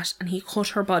in the flat and he cut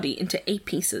her body into 8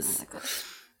 pieces. Oh my God.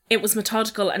 It was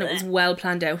methodical and it was well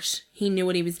planned out. He knew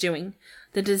what he was doing.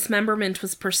 The dismemberment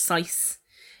was precise.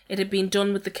 It had been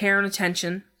done with the care and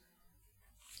attention.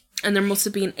 And there must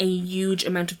have been a huge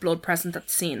amount of blood present at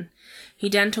the scene. He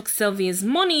then took Sylvia's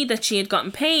money that she had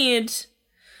gotten paid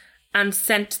and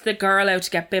sent the girl out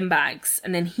to get bin bags.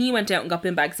 And then he went out and got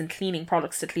bin bags and cleaning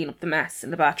products to clean up the mess in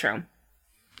the bathroom.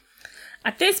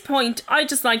 At this point, I'd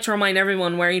just like to remind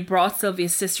everyone where he brought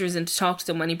Sylvia's sisters in to talk to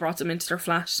them when he brought them into their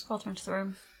flat. Brought them into the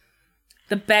room.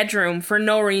 The bedroom, for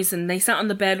no reason. They sat on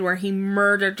the bed where he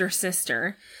murdered their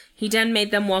sister. He then made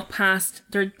them walk past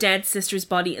their dead sister's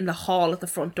body in the hall at the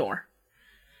front door.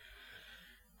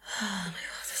 Oh my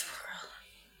God, this poor girl.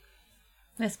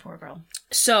 This poor girl.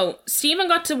 So, Stephen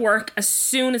got to work as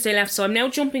soon as they left. So I'm now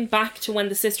jumping back to when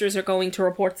the sisters are going to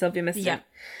report Sylvia missing. Yeah.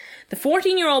 The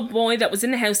 14-year-old boy that was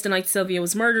in the house the night Sylvia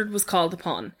was murdered was called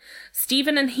upon.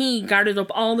 Stephen and he gathered up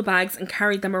all the bags and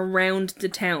carried them around the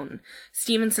town.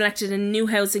 Stephen selected a new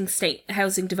housing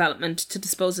development to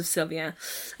dispose of Sylvia,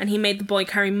 and he made the boy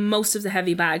carry most of the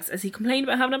heavy bags as he complained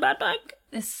about having a bad bag.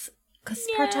 Because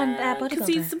part-time bodybuilder. Because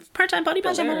he's a part-time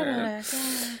bodybuilder.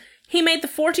 Yeah. He made the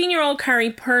 14-year-old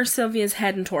carry per Sylvia's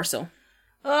head and torso.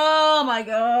 Oh my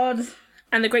God.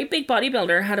 And the great big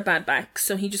bodybuilder had a bad back,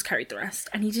 so he just carried the rest.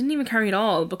 And he didn't even carry it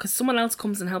all, because someone else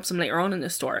comes and helps him later on in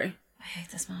this story. I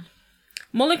hate this man.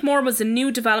 Mullickmore was a new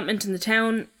development in the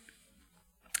town,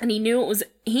 and he knew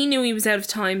he was out of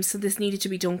time, so this needed to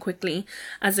be done quickly,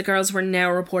 as the girls were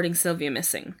now reporting Sylvia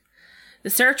missing. The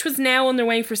search was now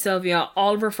underway for Sylvia.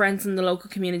 All of her friends in the local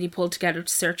community pulled together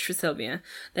to search for Sylvia.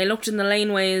 They looked in the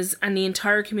laneways, and the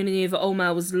entire community of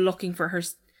Omagh was looking for her.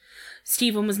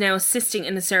 Stephen was now assisting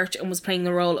in the search and was playing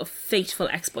the role of faithful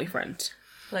ex-boyfriend.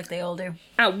 Like they all do.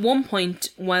 At one point,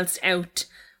 whilst out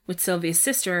with Sylvia's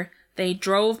sister, they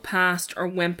drove past or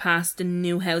went past the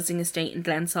new housing estate in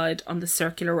Glenside on the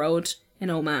circular road in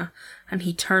Omagh, and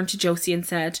he turned to Josie and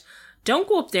said, "Don't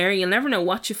go up there, you'll never know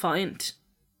what you find."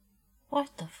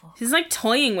 What the fuck? He's like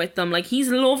toying with them, like he's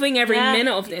loving every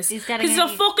minute of this. He's a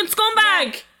fucking scumbag!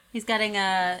 Yeah. He's getting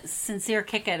a sincere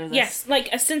kick out of this. Yes, like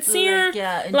a sincere,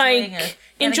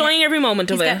 enjoying every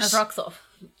moment of it. He's getting his rocks off.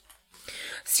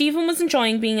 Stephen was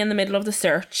enjoying being in the middle of the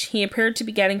search. He appeared to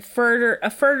be getting a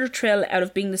further thrill out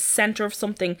of being the centre of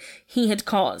something he had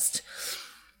caused.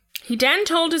 He then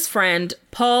told his friend,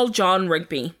 Paul John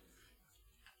Rigby.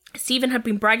 Stephen had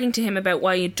been bragging to him about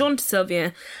what he had done to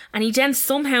Sylvia, and he then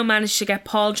somehow managed to get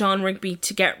Paul John Rigby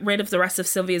to get rid of the rest of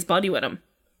Sylvia's body with him.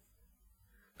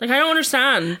 Like, I don't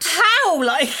understand. How?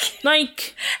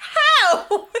 Like, how?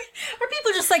 Are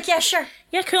people just like, yeah, sure.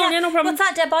 Yeah, cool, yeah, no problem. What's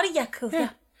that, dead body? Yeah, cool, yeah.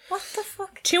 What the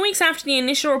fuck? 2 weeks after the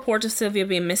initial report of Sylvia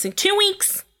being missing, 2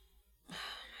 weeks!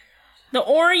 The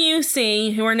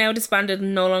RUC, who are now disbanded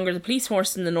and no longer the police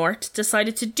force in the north,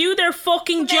 decided to do their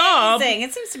fucking job.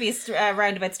 It seems to be a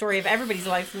roundabout story of everybody's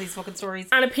life from these fucking stories.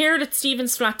 And appeared at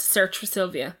Stephen's flat to search for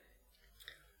Sylvia.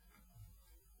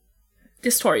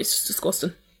 This story is just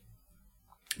disgusting.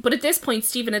 But at this point,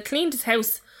 Stephen had cleaned his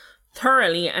house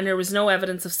thoroughly and there was no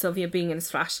evidence of Sylvia being in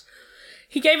his flat.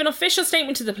 He gave an official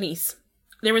statement to the police.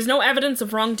 There was no evidence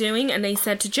of wrongdoing and they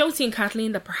said to Josie and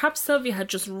Kathleen that perhaps Sylvia had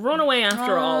just run away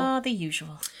after all. The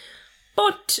usual.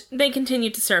 But they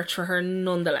continued to search for her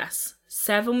nonetheless.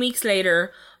 7 weeks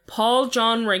later, Paul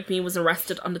John Rigby was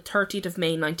arrested on the 30th of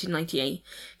May 1998.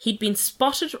 He'd been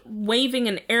spotted waving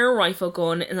an air rifle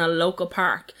gun in a local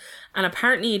park, and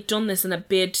apparently he'd done this in a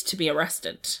bid to be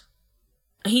arrested.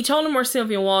 He told him where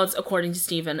Sylvia was, according to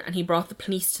Stephen, and he brought the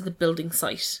police to the building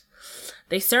site.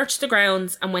 They searched the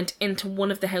grounds and went into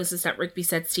one of the houses that Rigby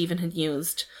said Stephen had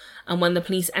used, and when the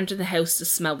police entered the house, the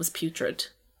smell was putrid.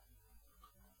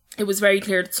 It was very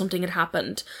clear that something had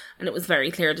happened, and it was very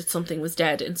clear that something was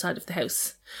dead inside of the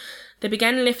house. They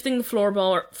began lifting the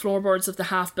floorboards of the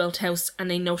half-built house, and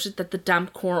they noted that the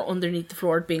damp core underneath the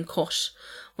floor had been cut.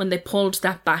 When they pulled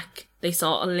that back, they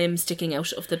saw a limb sticking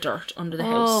out of the dirt under the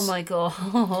house. Oh my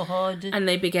God. And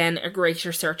they began a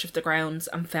greater search of the grounds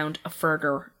and found a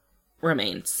further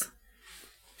remains.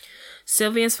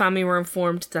 Sylvia's family were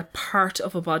informed that part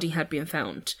of a body had been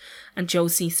found. And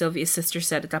Josie, Sylvia's sister,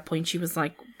 said at that point, she was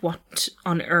like, what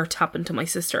on earth happened to my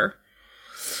sister?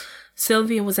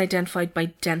 Sylvia was identified by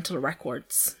dental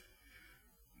records.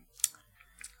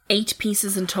 8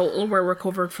 pieces in total were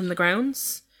recovered from the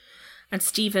grounds. And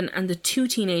Stephen and the 2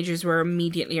 teenagers were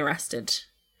immediately arrested.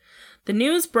 The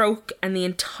news broke and the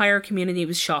entire community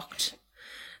was shocked.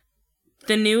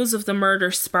 The news of the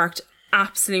murder sparked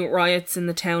absolute riots in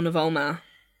the town of Omagh.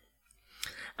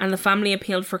 And the family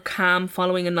appealed for calm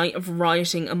following a night of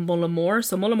rioting in Mullamore.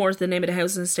 So Mullamore is the name of the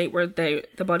house in the estate where the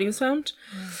body was found.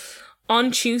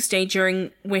 On Tuesday,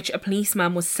 during which a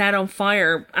policeman was set on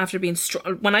fire after being struck.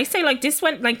 When I say like this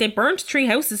went, like they burnt 3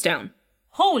 houses down.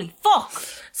 Holy fuck!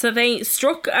 So they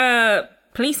struck a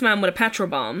policeman with a petrol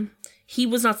bomb. He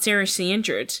was not seriously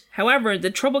injured. However, the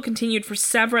trouble continued for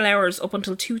several hours up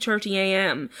until 2:30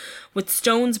 a.m. with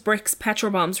stones, bricks,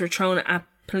 petrol bombs were thrown at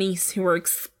police who were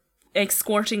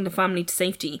escorting the family to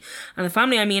safety. And the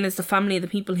family, I mean, is the family of the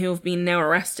people who have been now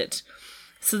arrested.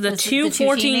 So the two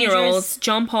 14-year-olds,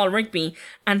 John Paul Rigby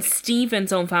and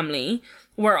Stephen's own family,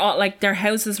 were all, like, their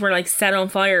houses were like set on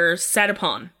fire, set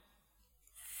upon.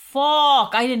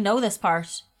 Fuck, I didn't know this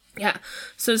part. Yeah.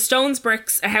 So stones,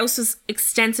 bricks, a house was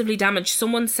extensively damaged.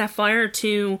 Someone set fire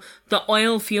to the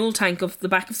oil fuel tank of the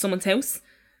back of someone's house.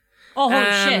 Oh,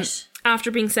 holy shit.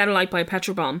 After being set alight by a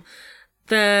petrol bomb.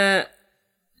 The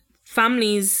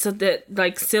families, so that,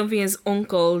 like, Sylvia's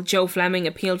uncle, Joe Fleming,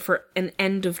 appealed for an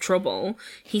end of trouble.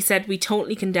 He said, we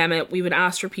totally condemn it. We would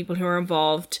ask for people who are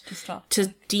involved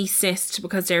to desist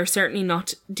because they're certainly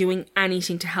not doing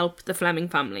anything to help the Fleming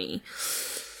family.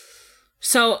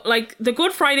 So, like, the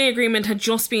Good Friday Agreement had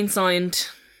just been signed.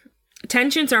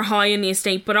 Tensions are high in the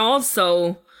estate, but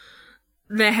also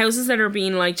the houses that are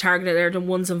being, like, targeted are the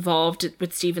ones involved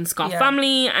with Stephen Scott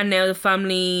family, and now the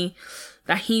family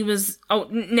that he was... Oh,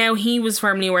 now he was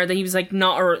firmly aware that he was, like,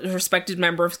 not a respected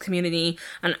member of his community,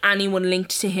 and anyone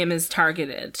linked to him is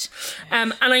targeted.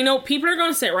 And I know people are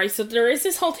going to say, right, so there is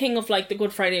this whole thing of, like, the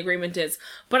Good Friday Agreement is,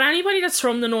 but anybody that's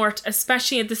from the North,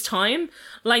 especially at this time,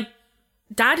 like,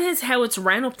 that is how it's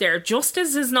ran up there.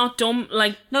 Justice is not done,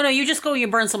 like... No, you just go and you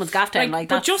burn someone's gaff down, like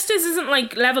that. But justice isn't,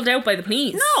 like, levelled out by the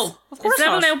police. No, of course it's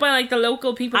levelled out by, like, the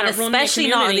local people that run the community. And especially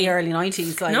not in the early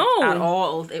 90s, like, at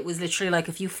all. It was literally like,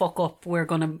 if you fuck up, we're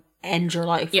going to end your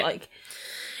life, like...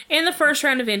 In the first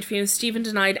round of interviews, Stephen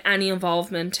denied any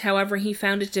involvement. However, he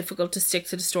found it difficult to stick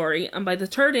to the story, and by the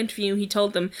 3rd interview, he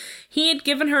told them he had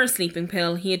given her a sleeping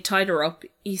pill, he had tied her up.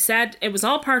 He said it was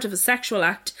all part of a sexual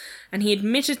act, and he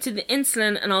admitted to the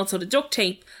insulin and also the duct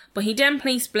tape, but he then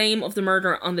placed blame of the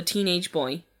murder on the teenage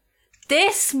boy.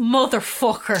 This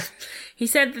motherfucker. He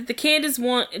said that the kid is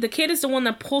the one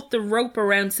that put the rope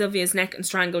around Sylvia's neck and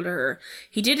strangled her.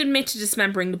 He did admit to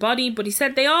dismembering the body, but he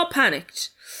said they all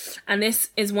panicked. And this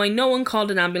is why no one called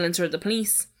an ambulance or the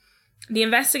police. The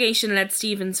investigation led to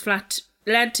Stephen's flat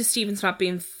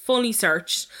being fully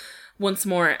searched once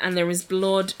more, and there was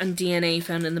blood and DNA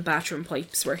found in the bathroom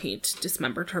pipes where he'd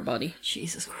dismembered her body.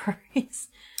 Jesus Christ.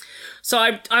 So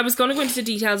I was going to go into the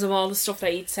details of all the stuff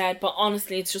that he'd said, but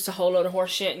honestly, it's just a whole lot of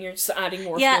horse shit, and you're just adding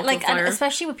more. Yeah, like, and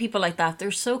especially with people like that,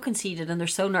 they're so conceited and they're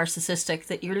so narcissistic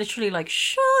that you're literally like,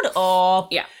 shut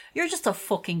up. Yeah. You're just a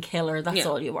fucking killer. That's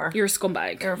all you are. You're a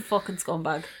scumbag. You're a fucking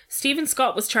scumbag. Stephen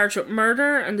Scott was charged with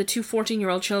murder, and the 2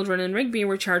 14-year-old children in Rigby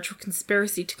were charged with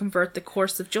conspiracy to convert the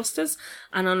course of justice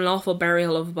and unlawful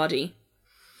burial of a body.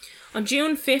 On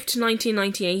June 5th,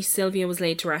 1998, Sylvia was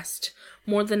laid to rest.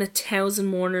 More than 1,000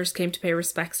 mourners came to pay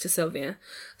respects to Sylvia.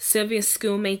 Sylvia's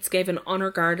schoolmates gave an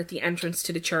honour guard at the entrance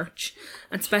to the church,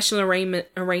 and special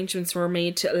arrangements were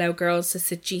made to allow girls to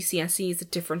sit GCSEs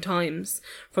at different times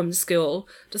from the school,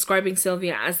 describing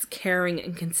Sylvia as caring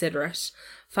and considerate.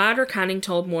 Father Canning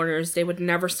told mourners they would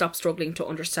never stop struggling to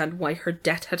understand why her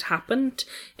death had happened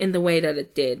in the way that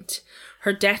it did.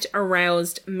 Her death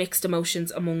aroused mixed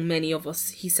emotions among many of us,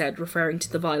 he said, referring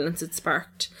to the violence it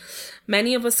sparked.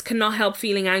 Many of us cannot help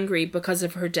feeling angry because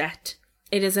of her death.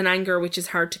 It is an anger which is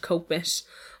hard to cope with.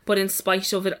 But in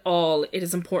spite of it all, it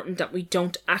is important that we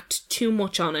don't act too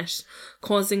much on it,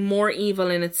 causing more evil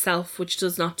in itself, which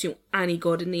does not do any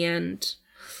good in the end.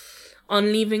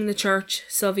 On leaving the church,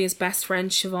 Sylvia's best friend,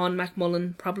 Siobhan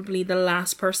McMullen, probably the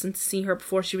last person to see her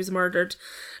before she was murdered,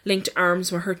 linked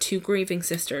arms with her 2 grieving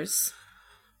sisters.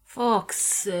 Fuck's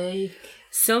sake.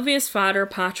 Sylvia's father,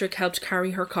 Patrick, helped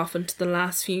carry her coffin to the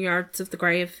last few yards of the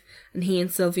grave, and he and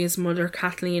Sylvia's mother,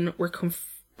 Kathleen,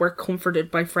 were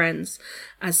comforted by friends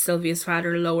as Sylvia's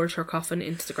father lowered her coffin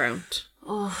into the ground.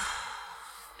 Oh.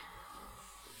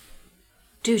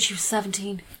 Dude, she was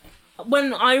 17.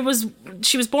 when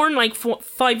she was born like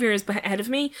 5 years ahead of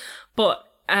me, but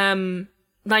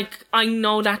like I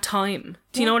know that time.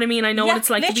 Do you know what I mean? I know what it's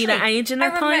like to be that age in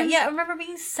that time. Yeah, I remember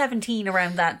being 17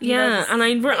 around that. Yeah, and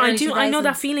I know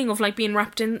that feeling of like being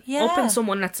wrapped up in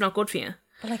someone that's not good for you.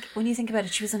 But like when you think about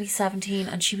it, she was only 17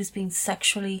 and she was being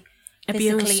sexually,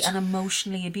 physically and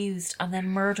emotionally abused and then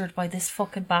murdered by this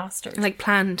fucking bastard. Like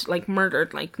planned, like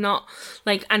murdered, like not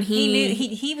like, and he knew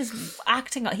he was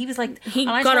acting. He was like he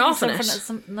got off on it.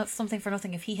 Something for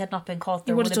nothing. If he had not been caught,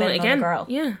 there would have been done it again. Girl.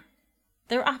 Yeah,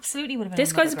 there absolutely would have been.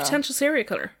 This guy's a potential serial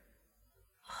killer.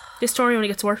 This story only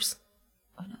gets worse.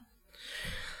 Oh no.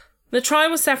 The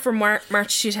trial was set for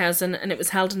March 2000 and it was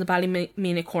held in the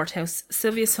Ballymena courthouse.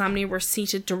 Sylvia's family were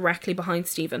seated directly behind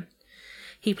Stephen.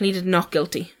 He pleaded not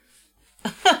guilty.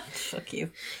 Fuck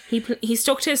you. He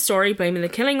stuck to his story, blaming the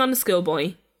killing on the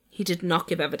schoolboy. He did not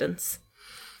give evidence.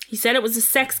 He said it was a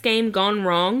sex game gone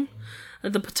wrong.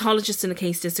 The pathologist in the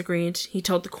case disagreed. He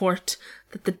told the court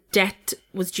that the death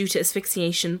was due to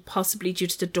asphyxiation, possibly due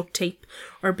to the duct tape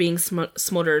or being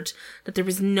smothered, that there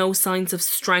was no signs of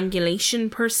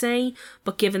strangulation per se,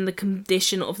 but given the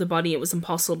condition of the body, it was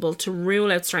impossible to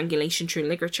rule out strangulation through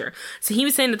ligature. So he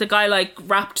was saying that the guy like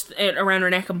wrapped it around her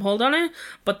neck and pulled on it,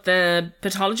 but the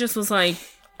pathologist was like,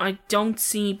 I don't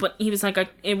see, but he was like,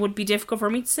 it would be difficult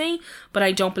for me to say, but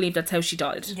I don't believe that's how she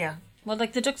died. Yeah. Well,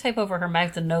 like the duct tape over her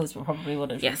mouth and nose probably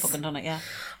would have fucking done it, yeah.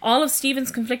 All of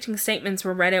Stephen's conflicting statements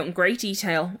were read out in great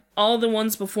detail. All the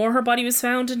ones before her body was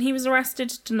found and he was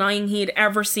arrested, denying he had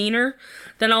ever seen her.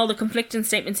 Then all the conflicting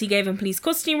statements he gave in police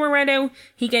custody were read out.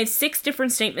 He gave 6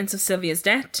 different statements of Sylvia's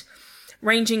death,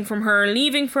 ranging from him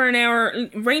leaving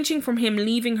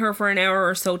her for an hour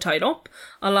or so tied up,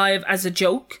 alive as a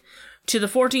joke, to the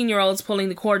 14-year-olds pulling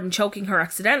the cord and choking her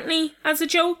accidentally as a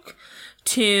joke.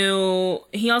 He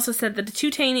also said that the two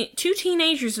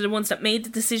teenagers are the ones that made the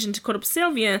decision to cut up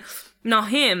Sylvia, not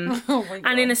him. Oh my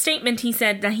God. And in a statement he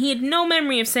said that he had no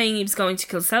memory of saying he was going to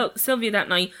kill Sylvia that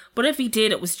night, but if he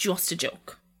did, it was just a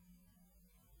joke.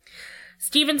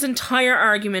 Stephen's entire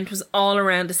argument was all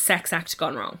around a sex act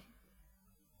gone wrong.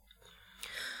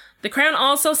 The Crown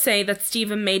also say that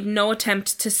Stephen made no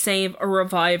attempt to save or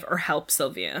revive or help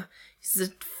Sylvia. He's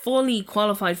a fully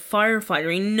qualified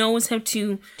firefighter. He knows how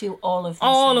to do all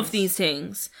of these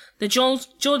things. The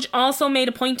judge also made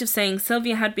a point of saying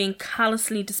Sylvia had been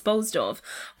callously disposed of,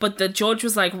 but the judge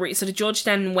was like, so the judge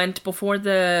then went, before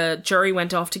the jury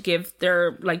went off to give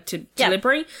their, like, to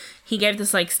deliberate, he gave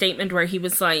this, like, statement where he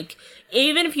was like,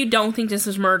 even if you don't think this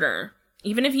was murder,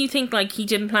 even if you think, like, he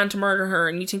didn't plan to murder her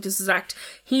and you think this is act,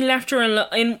 he left her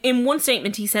alone. In one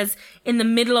statement, he says, in the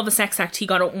middle of a sex act, he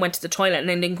got up and went to the toilet and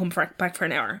then didn't come back for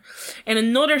an hour. In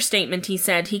another statement, he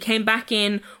said he came back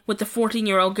in with the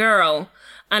 14-year-old girl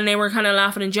and they were kind of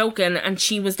laughing and joking and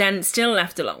she was then still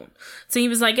left alone. So he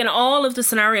was like, in all of the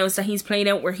scenarios that he's played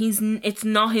out where it's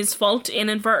not his fault, in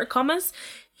inverted commas,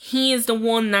 he is the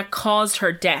one that caused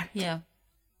her death. Yeah.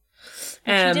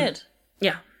 Which he did.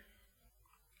 Yeah.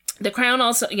 The Crown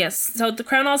also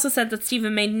said that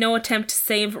Stephen made no attempt to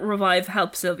save, revive,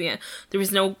 help Sylvia. There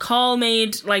was no call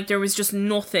made, like there was just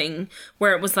nothing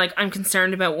where it was like, I'm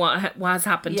concerned about what has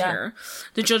happened to her.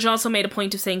 The judge also made a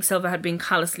point of saying Sylvia had been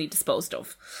callously disposed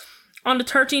of. On the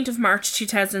 13th of March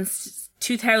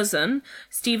 2000,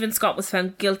 Stephen Scott was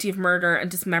found guilty of murder and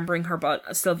dismembering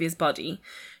Sylvia's body.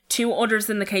 2 others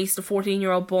in the case, the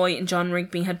 14-year-old boy and John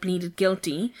Rigby, had pleaded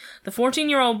guilty. The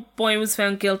 14-year-old boy was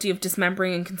found guilty of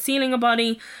dismembering and concealing a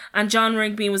body, and John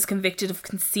Rigby was convicted of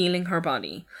concealing her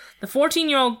body. The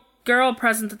 14-year-old girl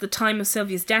present at the time of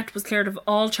Sylvia's death was cleared of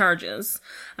all charges,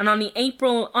 and on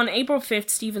April 5th,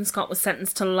 Stephen Scott was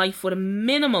sentenced to life with a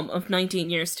minimum of 19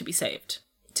 years to be served.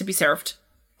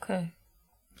 Okay.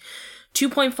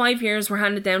 2.5 years were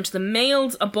handed down to the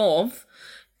males above.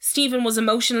 Stephen was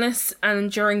emotionless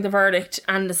and during the verdict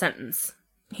and the sentence.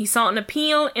 He sought an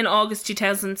appeal in August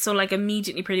 2000, so like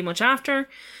immediately pretty much after.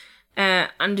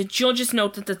 And the judges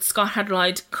noted that Scott had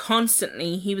lied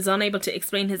constantly. He was unable to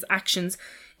explain his actions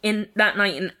in that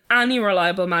night in any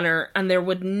reliable manner, and there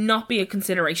would not be a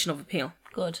consideration of appeal.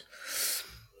 Good.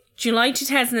 July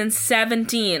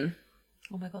 2017.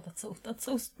 Oh my God, that's so. It's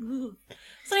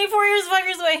only 4 years, 5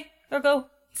 years away. There we go.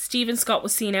 Stephen Scott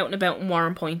was seen out and about in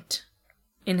Warren Point,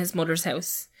 in his mother's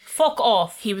house. Fuck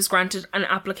off. He was granted an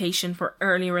application for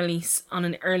early release on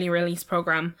an early release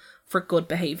program for good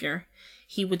behaviour.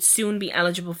 He would soon be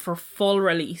eligible for full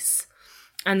release,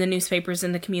 and the newspapers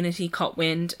in the community caught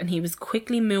wind, and he was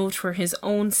quickly moved for his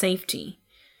own safety.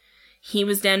 He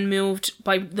was then moved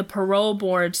by the parole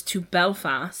board to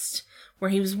Belfast,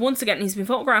 where he was once again, he's been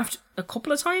photographed a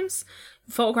couple of times,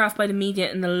 photographed by the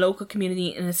media in the local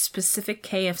community in a specific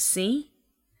KFC.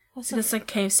 So it's like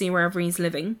KFC wherever he's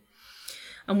living.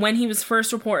 And when he was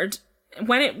first reported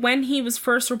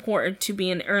to be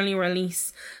an early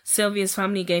release, Sylvia's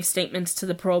family gave statements to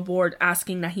the parole board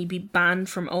asking that he be banned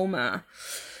from Omagh.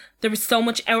 There was so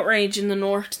much outrage in the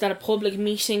north that a public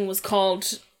meeting was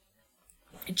called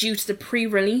due to the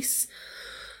pre-release,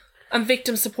 and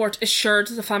victim support assured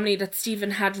the family that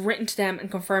Stephen had written to them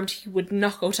and confirmed he would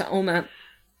not go to Omagh.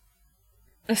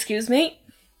 Excuse me.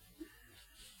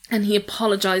 And he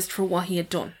apologised for what he had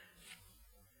done.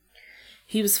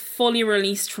 He was fully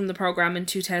released from the programme in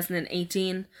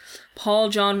 2018. Paul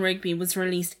John Rigby was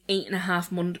released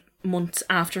 8.5 months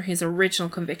after his original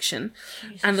conviction,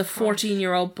 and the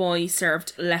 14-year-old boy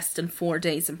served less than 4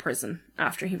 days in prison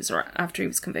after he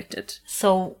was convicted.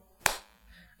 So,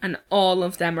 and all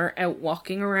of them are out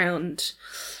walking around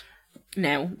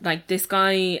now. Like this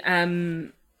guy,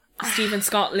 Stephen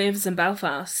Scott lives in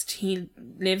Belfast. He's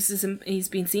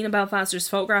been seen in Belfast. There's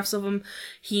photographs of him.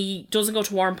 He doesn't go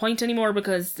to Warren Point anymore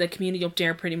because the community up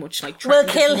there pretty much like will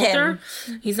kill him.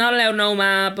 He's not allowed in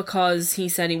Omagh because he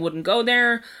said he wouldn't go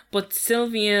there. But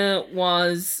Sylvia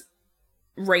was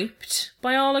raped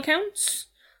by all accounts,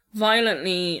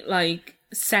 violently, like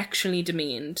sexually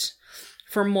demeaned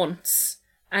for months,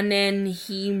 and then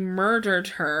he murdered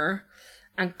her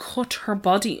and cut her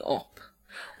body up.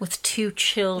 With 2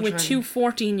 children. With 2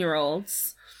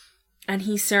 14-year-olds. And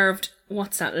he served,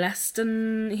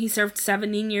 he served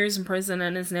 17 years in prison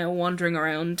and is now wandering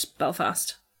around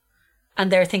Belfast.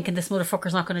 And they're thinking this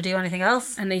motherfucker's not going to do anything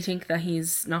else? And they think that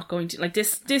he's not going to... Like,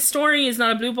 this story is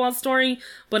not a blue ball story,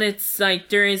 but it's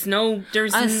like,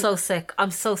 I'm so sick.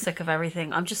 I'm so sick of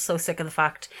everything. I'm just so sick of the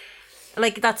fact...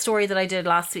 Like that story that I did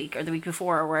last week or the week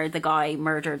before where the guy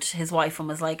murdered his wife and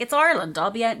was like, it's Ireland,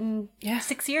 I'll be out in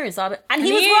 6 years. And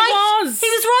he was right. He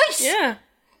was right. Yeah.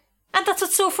 And that's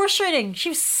what's so frustrating. She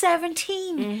was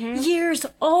 17 years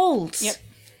old. Yep.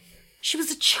 She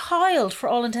was a child for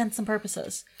all intents and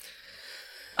purposes.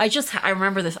 I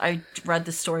remember this. I read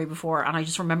this story before and I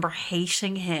just remember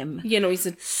hating him. You know,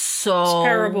 he's so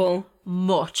terrible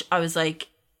much. I was like,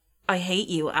 I hate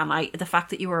you, and the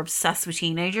fact that you were obsessed with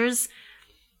teenagers,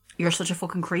 you're such a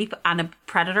fucking creep and a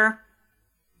predator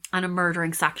and a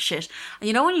murdering sack of shit. And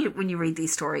you know when you read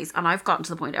these stories, and I've gotten to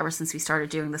the point ever since we started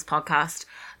doing this podcast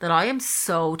that I am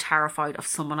so terrified of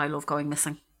someone I love going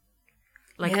missing.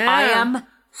 Like I am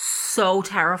so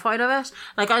terrified of it.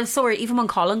 Like I'm so worried. Even when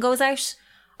Colin goes out,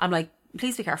 I'm like,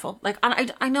 please be careful. Like,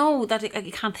 and I know that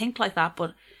you can't think like that,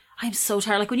 but I'm so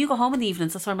tired. Like when you go home in the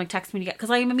evenings, that's why I'm like, text me to get, because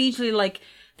I am immediately like.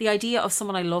 The idea of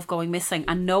someone I love going missing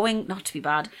and knowing, not to be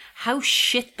bad, how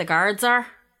shit the guards are.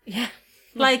 Yeah.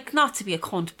 Like, not to be a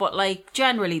cunt, but like,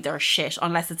 generally they're shit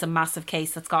unless it's a massive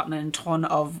case that's gotten a ton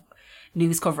of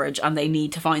news coverage and they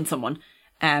need to find someone.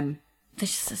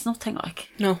 There's nothing like.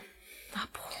 No.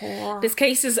 That poor. This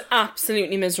case is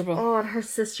absolutely miserable. Oh, and her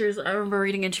sisters, I remember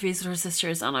reading interviews with her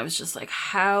sisters and I was just like,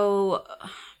 how,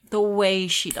 the way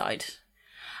she died.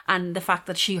 And the fact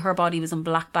that her body was in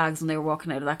black bags when they were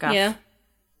walking out of that gaff. Yeah.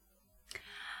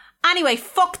 Anyway,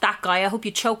 fuck that guy. I hope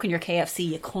you choke in your KFC,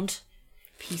 you cunt.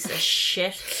 Piece of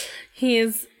shit. He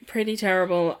is pretty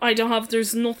terrible.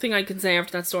 There's nothing I can say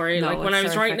after that story. No, like when I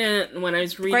was writing it, when I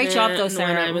was reading it. Great job though,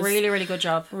 Sarah. Really, really good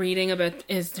job. Reading about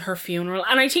her funeral.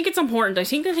 And I think it's important. I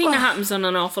think the thing that happens on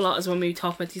an awful lot is when we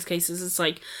talk about these cases, it's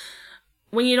like,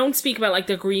 when you don't speak about like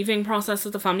the grieving process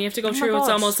that the family have to go through, it's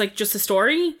almost like just a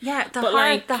story. Yeah,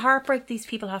 the heartbreak these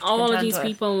people have to contend with. All of these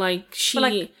people, like,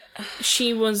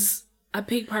 she was a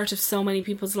big part of so many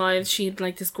people's lives. She had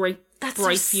like this bright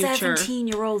future.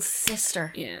 17-year-old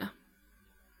sister. Yeah.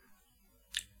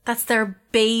 That's their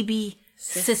baby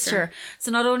sister. So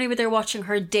not only were they watching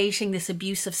her dating this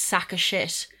abusive sack of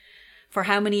shit for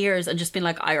how many years and just been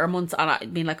like, or months,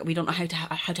 and being like, we don't know how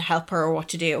to help her or what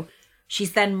to do.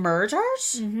 She's then murdered.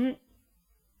 Mm-hmm.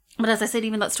 But as I said,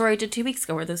 even that story I did 2 weeks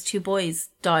ago where those 2 boys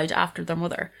died after their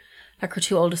mother. Like her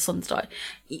 2 oldest sons died.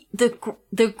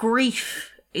 The grief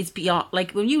is beyond,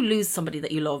 like when you lose somebody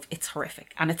that you love, it's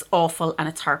horrific and it's awful and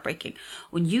it's heartbreaking.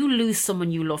 When you lose someone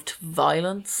you love to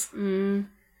violence,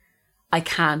 I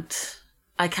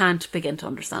can't begin to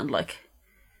understand. Like,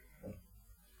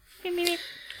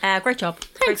 great job.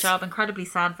 Thanks. Great job. Incredibly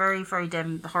sad. Very, very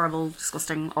dim, horrible,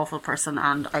 disgusting, awful person.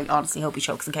 And I honestly hope he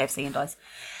chokes in KFC and dies.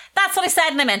 That's what I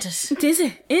said and I meant it. Is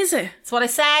it? It's what I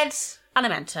said and I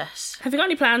meant it. Have you got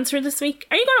any plans for this week?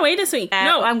 Are you going away this week?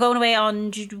 No. I'm going away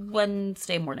on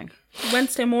Wednesday morning.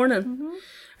 Wednesday morning? Mm-hmm.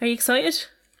 Are you excited?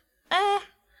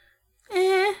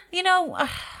 You know,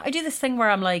 I do this thing where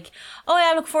I'm like, oh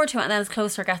yeah, I look forward to it. And then as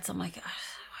closer it gets, I'm like, why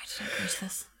did I agree to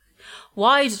this?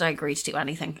 Why did I agree to do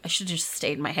anything? I should have just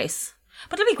stayed in my house.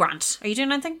 But it'll be grand. Are you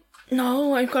doing anything?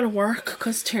 No, I've got to work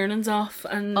because Tiernan's off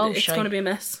and it's going to be a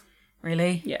mess.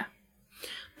 Really? Yeah.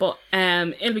 But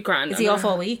it'll be grand. Is he off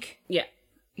all week? Yeah.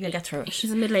 You'll get through it.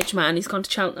 He's a middle-aged man. He's gone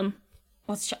to Cheltenham.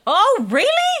 Oh, really?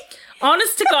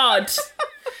 Honest to God.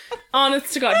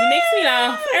 Honest to God. He makes me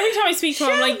laugh. Every time I speak to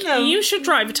him, I'm like, you should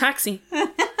drive a taxi.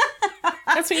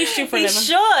 That's what you should do for a living. He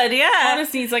should, yeah.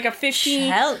 Honestly, he's like a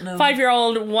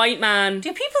 55-year-old white man.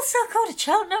 Do people still go to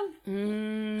Cheltenham?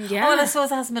 Yeah. Oh, well, I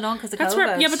suppose it hasn't been on because of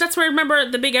COVID. Yeah, but that's where, remember,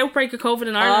 the big outbreak of COVID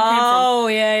in Ireland came from. Oh,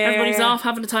 yeah. Everybody's off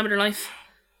having the time of their life.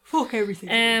 Fuck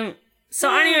everything.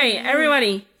 So anyway,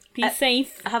 everybody, be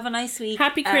safe. Have a nice week.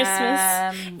 Happy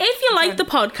Christmas. If you like the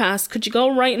podcast, could you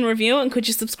go write and review it and could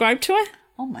you subscribe to it?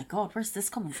 Oh my God, where's this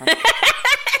coming from?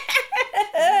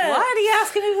 What are you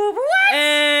asking me for? What?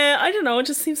 I don't know. It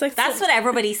just seems like that's what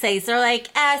everybody says. They're like,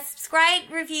 subscribe,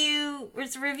 review,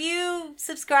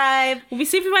 subscribe. Will we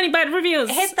see if we have any bad reviews?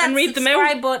 Hit that and read subscribe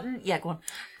them out. button. Yeah, go on.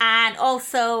 And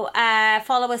also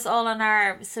follow us all on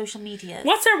our social medias.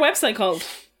 What's our website called?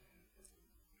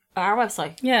 Our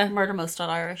website. Yeah.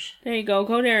 Murdermost.irish. There you go.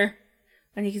 Go there,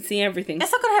 and you can see everything.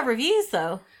 It's not going to have reviews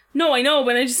though. No, I know,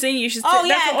 but I just say you should. Oh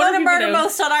yeah, go to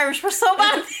murdermost.irish. We're so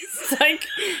bad. It's like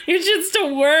you're just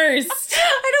the worst.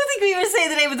 I don't think we even say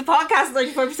the name of the podcast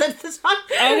 94% of the time.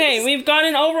 Okay, we've got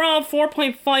an overall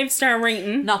 4.5 star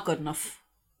rating. Not good enough.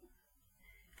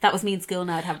 That was me in school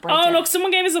now. I'd have breakdown. Oh look,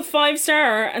 someone gave us a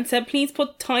 5-star and said, "Please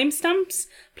put timestamps.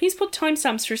 Please put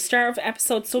timestamps for start of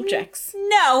episode subjects."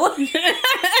 No.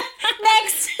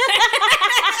 Next.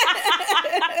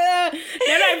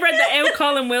 Now that I've read that out,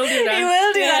 Colin will do that. He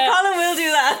will do that. Colin will do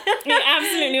that. He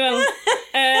absolutely will.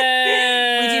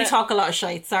 We do talk a lot of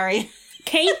shite, sorry.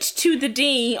 Kate to the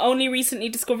D only recently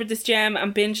discovered this gem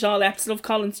and binged all episodes of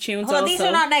Colin's tunes. Well, these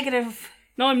are not negative.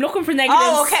 No, I'm looking for negatives.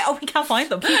 Oh, okay. Oh, we can't find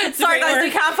them. Sorry, guys, we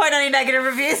can't find any negative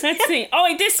reviews. Let's see. Oh,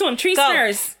 wait, this one, 3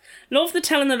 stars. Love the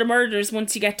telling of the murders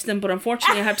once you get to them, but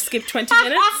unfortunately I have to skip 20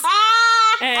 minutes.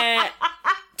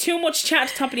 Too much chat at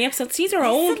the top of the episode. These are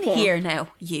old ones. Here now,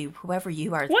 whoever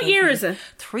you are. What year is it?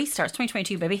 3 stars,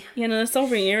 2022, baby. Yeah, no, it's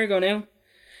over a year ago now.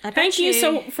 Thank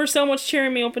you for so much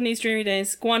cheering me up in these dreary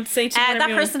days. Go on, say to that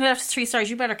person who left us 3 stars,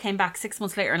 you better came back 6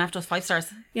 months later and left us 5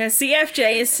 stars. Yeah,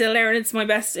 CFJ is still there and it's my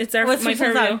best. It's my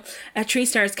favorite review. 3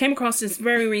 stars. Came across this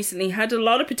very recently. Had a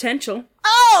lot of potential.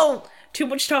 Oh! Too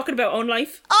much talking about own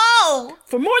life. Oh!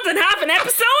 For more than half an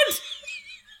episode.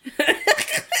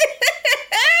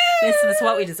 Listen, it's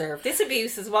what we deserve. This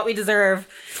abuse is what we deserve.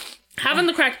 Having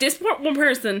the crack. This one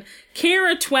person,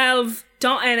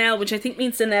 Kira12.nl, which I think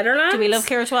means the Netherlands. Do we love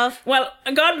Kira 12? Well,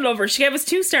 God love her. She gave us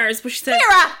 2 stars, but she said...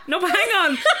 Kira! No, but hang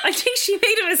on. I think she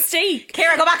made a mistake.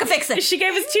 Kira, go back and fix it. She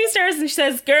gave us 2 stars and she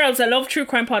says, "Girls, I love true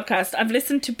crime podcasts. I've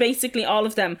listened to basically all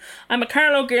of them. I'm a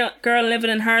Carlo girl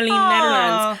living in Harlem,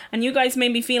 Netherlands, and you guys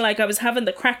made me feel like I was having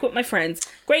the crack with my friends.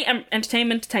 Great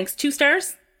entertainment. Thanks." 2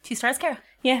 stars. 2 stars, Kira?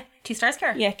 Yeah. 2 stars,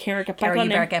 Kira? Yeah, Kira, get back Kira, on you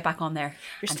there. better get back on there.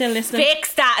 You're still listening.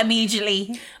 Fix that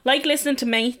immediately. Like listening to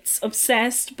Mates,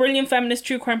 Obsessed, brilliant feminist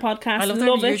true crime podcast. I love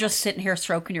it. You're just sitting here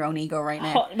stroking your own ego right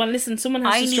now. Well, listen, someone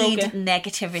has to stroke it. I need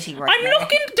negativity right I'm now.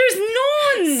 looking, there's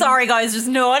none. Sorry guys, there's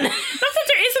none. Not that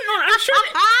there isn't none. I'm sure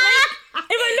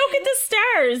if I look at the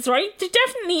stars, right, there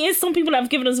definitely is some people that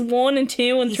have given us 1 and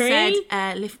 2 and 3. He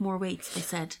said, lift more weights, they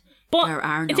said. But there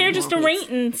are no they're just more the weights.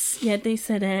 ratings. Yeah, they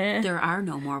said there are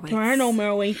no more weights. There are no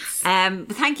more weights.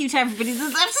 Thank you to everybody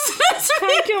that's left.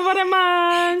 Thank you very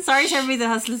much. Sorry to everybody that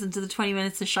has listened to the 20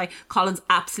 minutes of shy. Colin's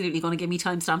absolutely going to give me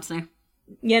timestamps now.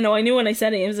 Yeah, no, I knew when I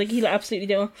said it. I was like, he'll absolutely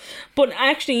do it. But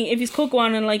actually, if you could go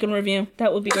on and like and review,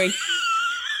 that would be great.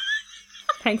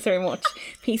 Thanks very much.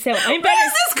 Peace out. Where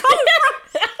does this come from?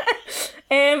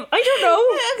 I don't know.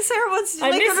 Sarah wants to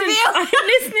I'm make a review. I'm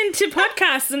listening to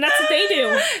podcasts and that's what they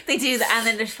do. They do that, and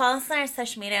then there's follow us on our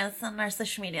social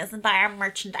medias and buy our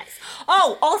merchandise.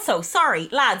 Oh, also, sorry,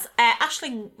 lads,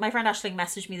 Aisling, my friend Aisling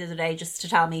messaged me the other day just to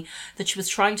tell me that she was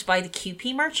trying to buy the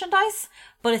QP merchandise,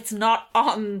 but it's not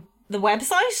on the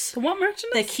website. What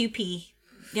merchandise? The QP,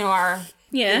 you know, our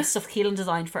stuff Keelan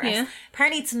designed for us.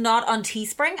 Apparently it's not on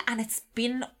Teespring, and it's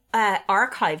been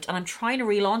archived, and I'm trying to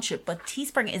relaunch it, but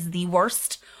Teespring is the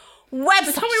worst website.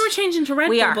 I thought we were changing to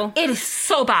Redbubble. It is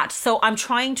so bad. So I'm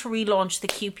trying to relaunch the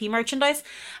QP merchandise,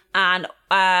 and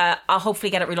I'll hopefully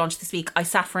get it relaunched this week. I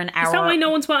sat for an hour. Is that why no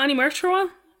one's bought any merch for a while?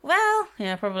 Well,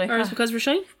 yeah, probably. Or is it because we're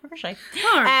shy? We're shy.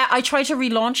 I tried to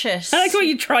relaunch it. I like what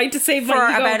you tried to say for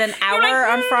about an hour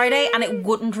on Friday, and it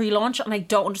wouldn't relaunch, and I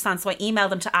don't understand. So I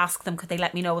emailed them to ask them could they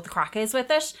let me know what the crack is with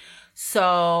it.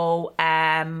 So,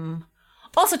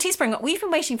 also Teespring, we've been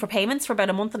waiting for payments for about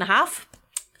a month and a half.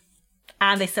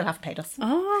 and they still haven't paid us.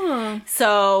 Oh.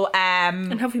 So,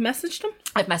 And have we messaged them?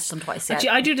 I've messaged them twice, yeah. Actually,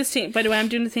 I do this thing, by the way, I'm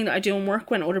doing the thing that I do in work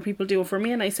when other people do it for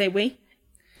me, and I say we.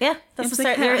 Yeah, that's what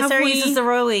like, Sarah uses the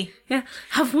row we. Yeah.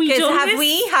 Have we done have this?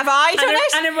 we? Have I done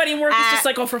it? And everybody in work is just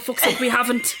like, oh, for fuck's sake, we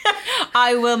haven't.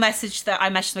 I will message them.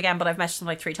 I messaged them again, but I've messaged them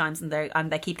like 3 times, and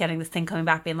they keep getting this thing coming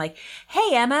back being like,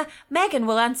 hey, Emma, Megan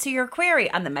will answer your query.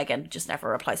 And then Megan just never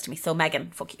replies to me. So,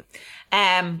 Megan, fuck you.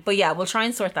 But yeah, we'll try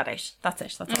and sort that out. That's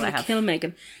it. That's all I have. Kill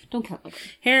Megan. Don't kill Megan.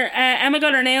 Here, Emma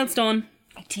got her nails done.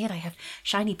 I did. I have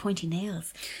shiny, pointy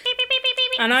nails. Beep, beep, beep, beep,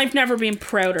 beep. And I've never been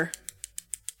prouder.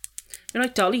 You're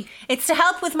like Dolly. It's to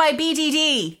help with my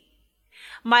BDD.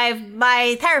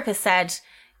 My therapist said,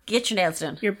 get your nails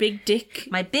done. Your big dick.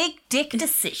 My big dick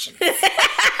decisions. That's what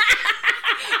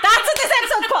this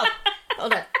episode's called.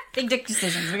 Hold on. Big dick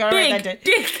decisions. We gotta write that down.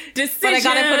 Dick decisions. But I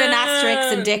gotta put an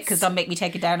asterisk in dick because they'll make me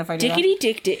take it down if I do Dickity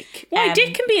dick. Why,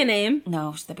 dick can be a name.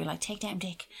 No, they'll be like, take down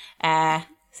dick.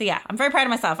 So yeah, I'm very proud of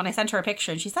myself. And I sent her a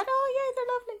picture and she said, oh yeah, they're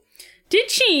lovely. Did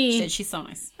she? She's so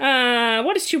nice.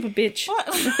 What a stupid bitch.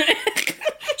 What?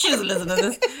 She doesn't listen to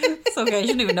this. It's okay. She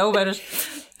doesn't even know about it.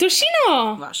 Does she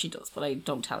know? Well, she does, but I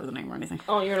don't tell her the name or anything.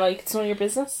 Oh, you're like, it's none of your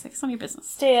business? It's none of your business.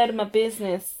 Stay out of my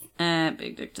business.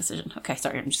 Big dick decision. Okay,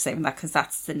 sorry, I'm just saving that because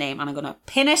that's the name and I'm going to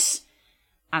pin it.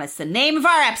 And it's the name of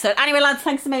our episode. Anyway, lads,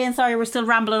 thanks a million. Sorry, we're still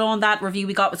rambling on. That review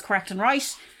we got was correct and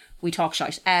right. We talk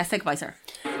shite. Say goodbye, Sarah.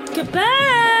 Goodbye.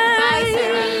 Bye,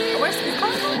 Sarah. Where's the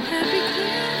call?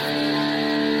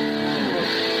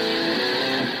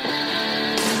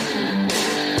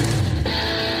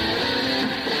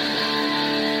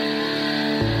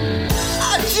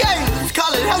 James,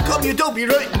 Colin, how come you don't be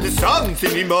writing the songs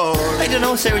anymore? I don't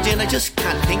know, Sarah Jane, I just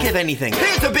can't think of anything.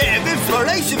 Here's a bit of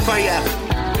inspiration for you.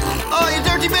 Oh, you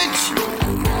dirty bitch.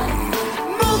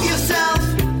 Move yourself,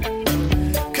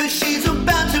 cause she's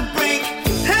about to break.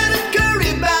 Had a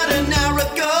curry about an hour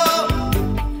ago.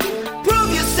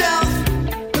 Prove yourself,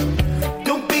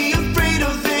 don't be afraid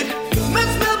of it.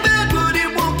 Might smell bad, but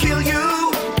it won't kill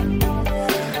you.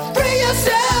 Free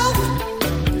yourself,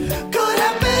 could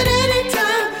happen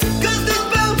anytime, cause this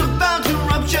bell's about to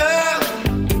rupture.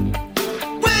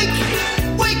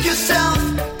 Wake yourself,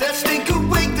 that stink could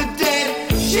wake the dead.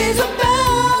 She's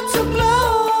about to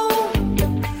blow.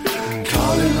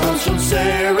 Colin runs from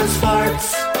Sarah's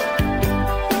farts.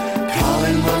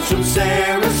 Colin runs from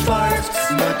Sarah's farts.